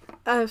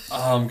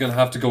 I'm going to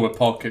have to go with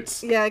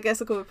pockets. Yeah, I guess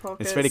I'll go with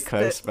pockets. It's really but-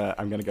 close, but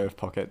I'm gonna go with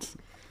pockets.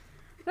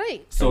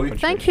 Right. So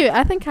Thank you.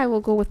 I think I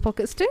will go with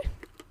pockets too.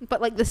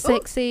 But like the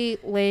sexy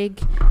leg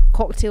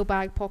cocktail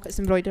bag pockets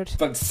embroidered.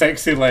 But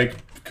sexy leg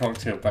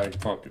cocktail bag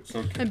pockets,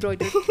 okay.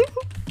 Embroidered.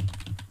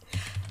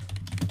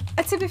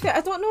 To be fair,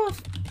 I don't know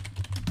if.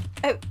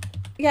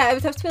 It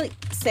would have to be like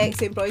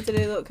sexy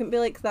embroidery though. It couldn't be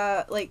like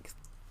that, like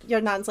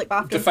your nan's like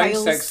bathroom Define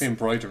tiles. sexy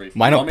embroidery.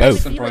 Why not What makes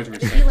both? It'd be embroidery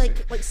like, it'd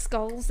sexy? be like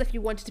skulls if you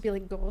wanted to be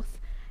like goth.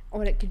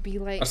 Or it could be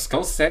like Are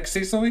skulls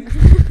sexy, Zoe?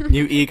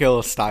 New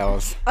Eagle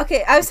styles.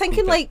 Okay, I was Keep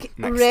thinking it like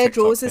next red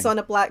TikTok roses thing. on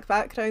a black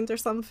background or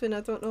something.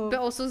 I don't know. but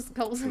also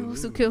skulls are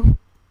also cool.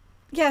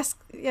 Yes,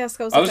 yeah,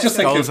 skulls. I was just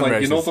thinking, Skulls and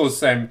like, you know roses.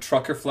 those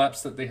trucker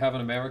flaps that they have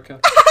in America?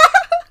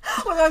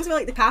 Well, the ones with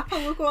like the Kappa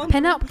logo on.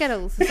 Pin up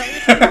girls. Is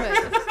that what you're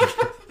talking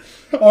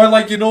about? Or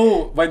like, you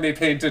know, when they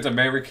painted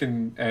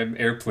American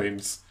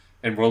airplanes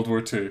in World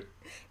War II?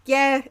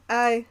 Yeah,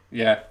 aye.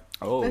 Yeah.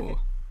 Oh.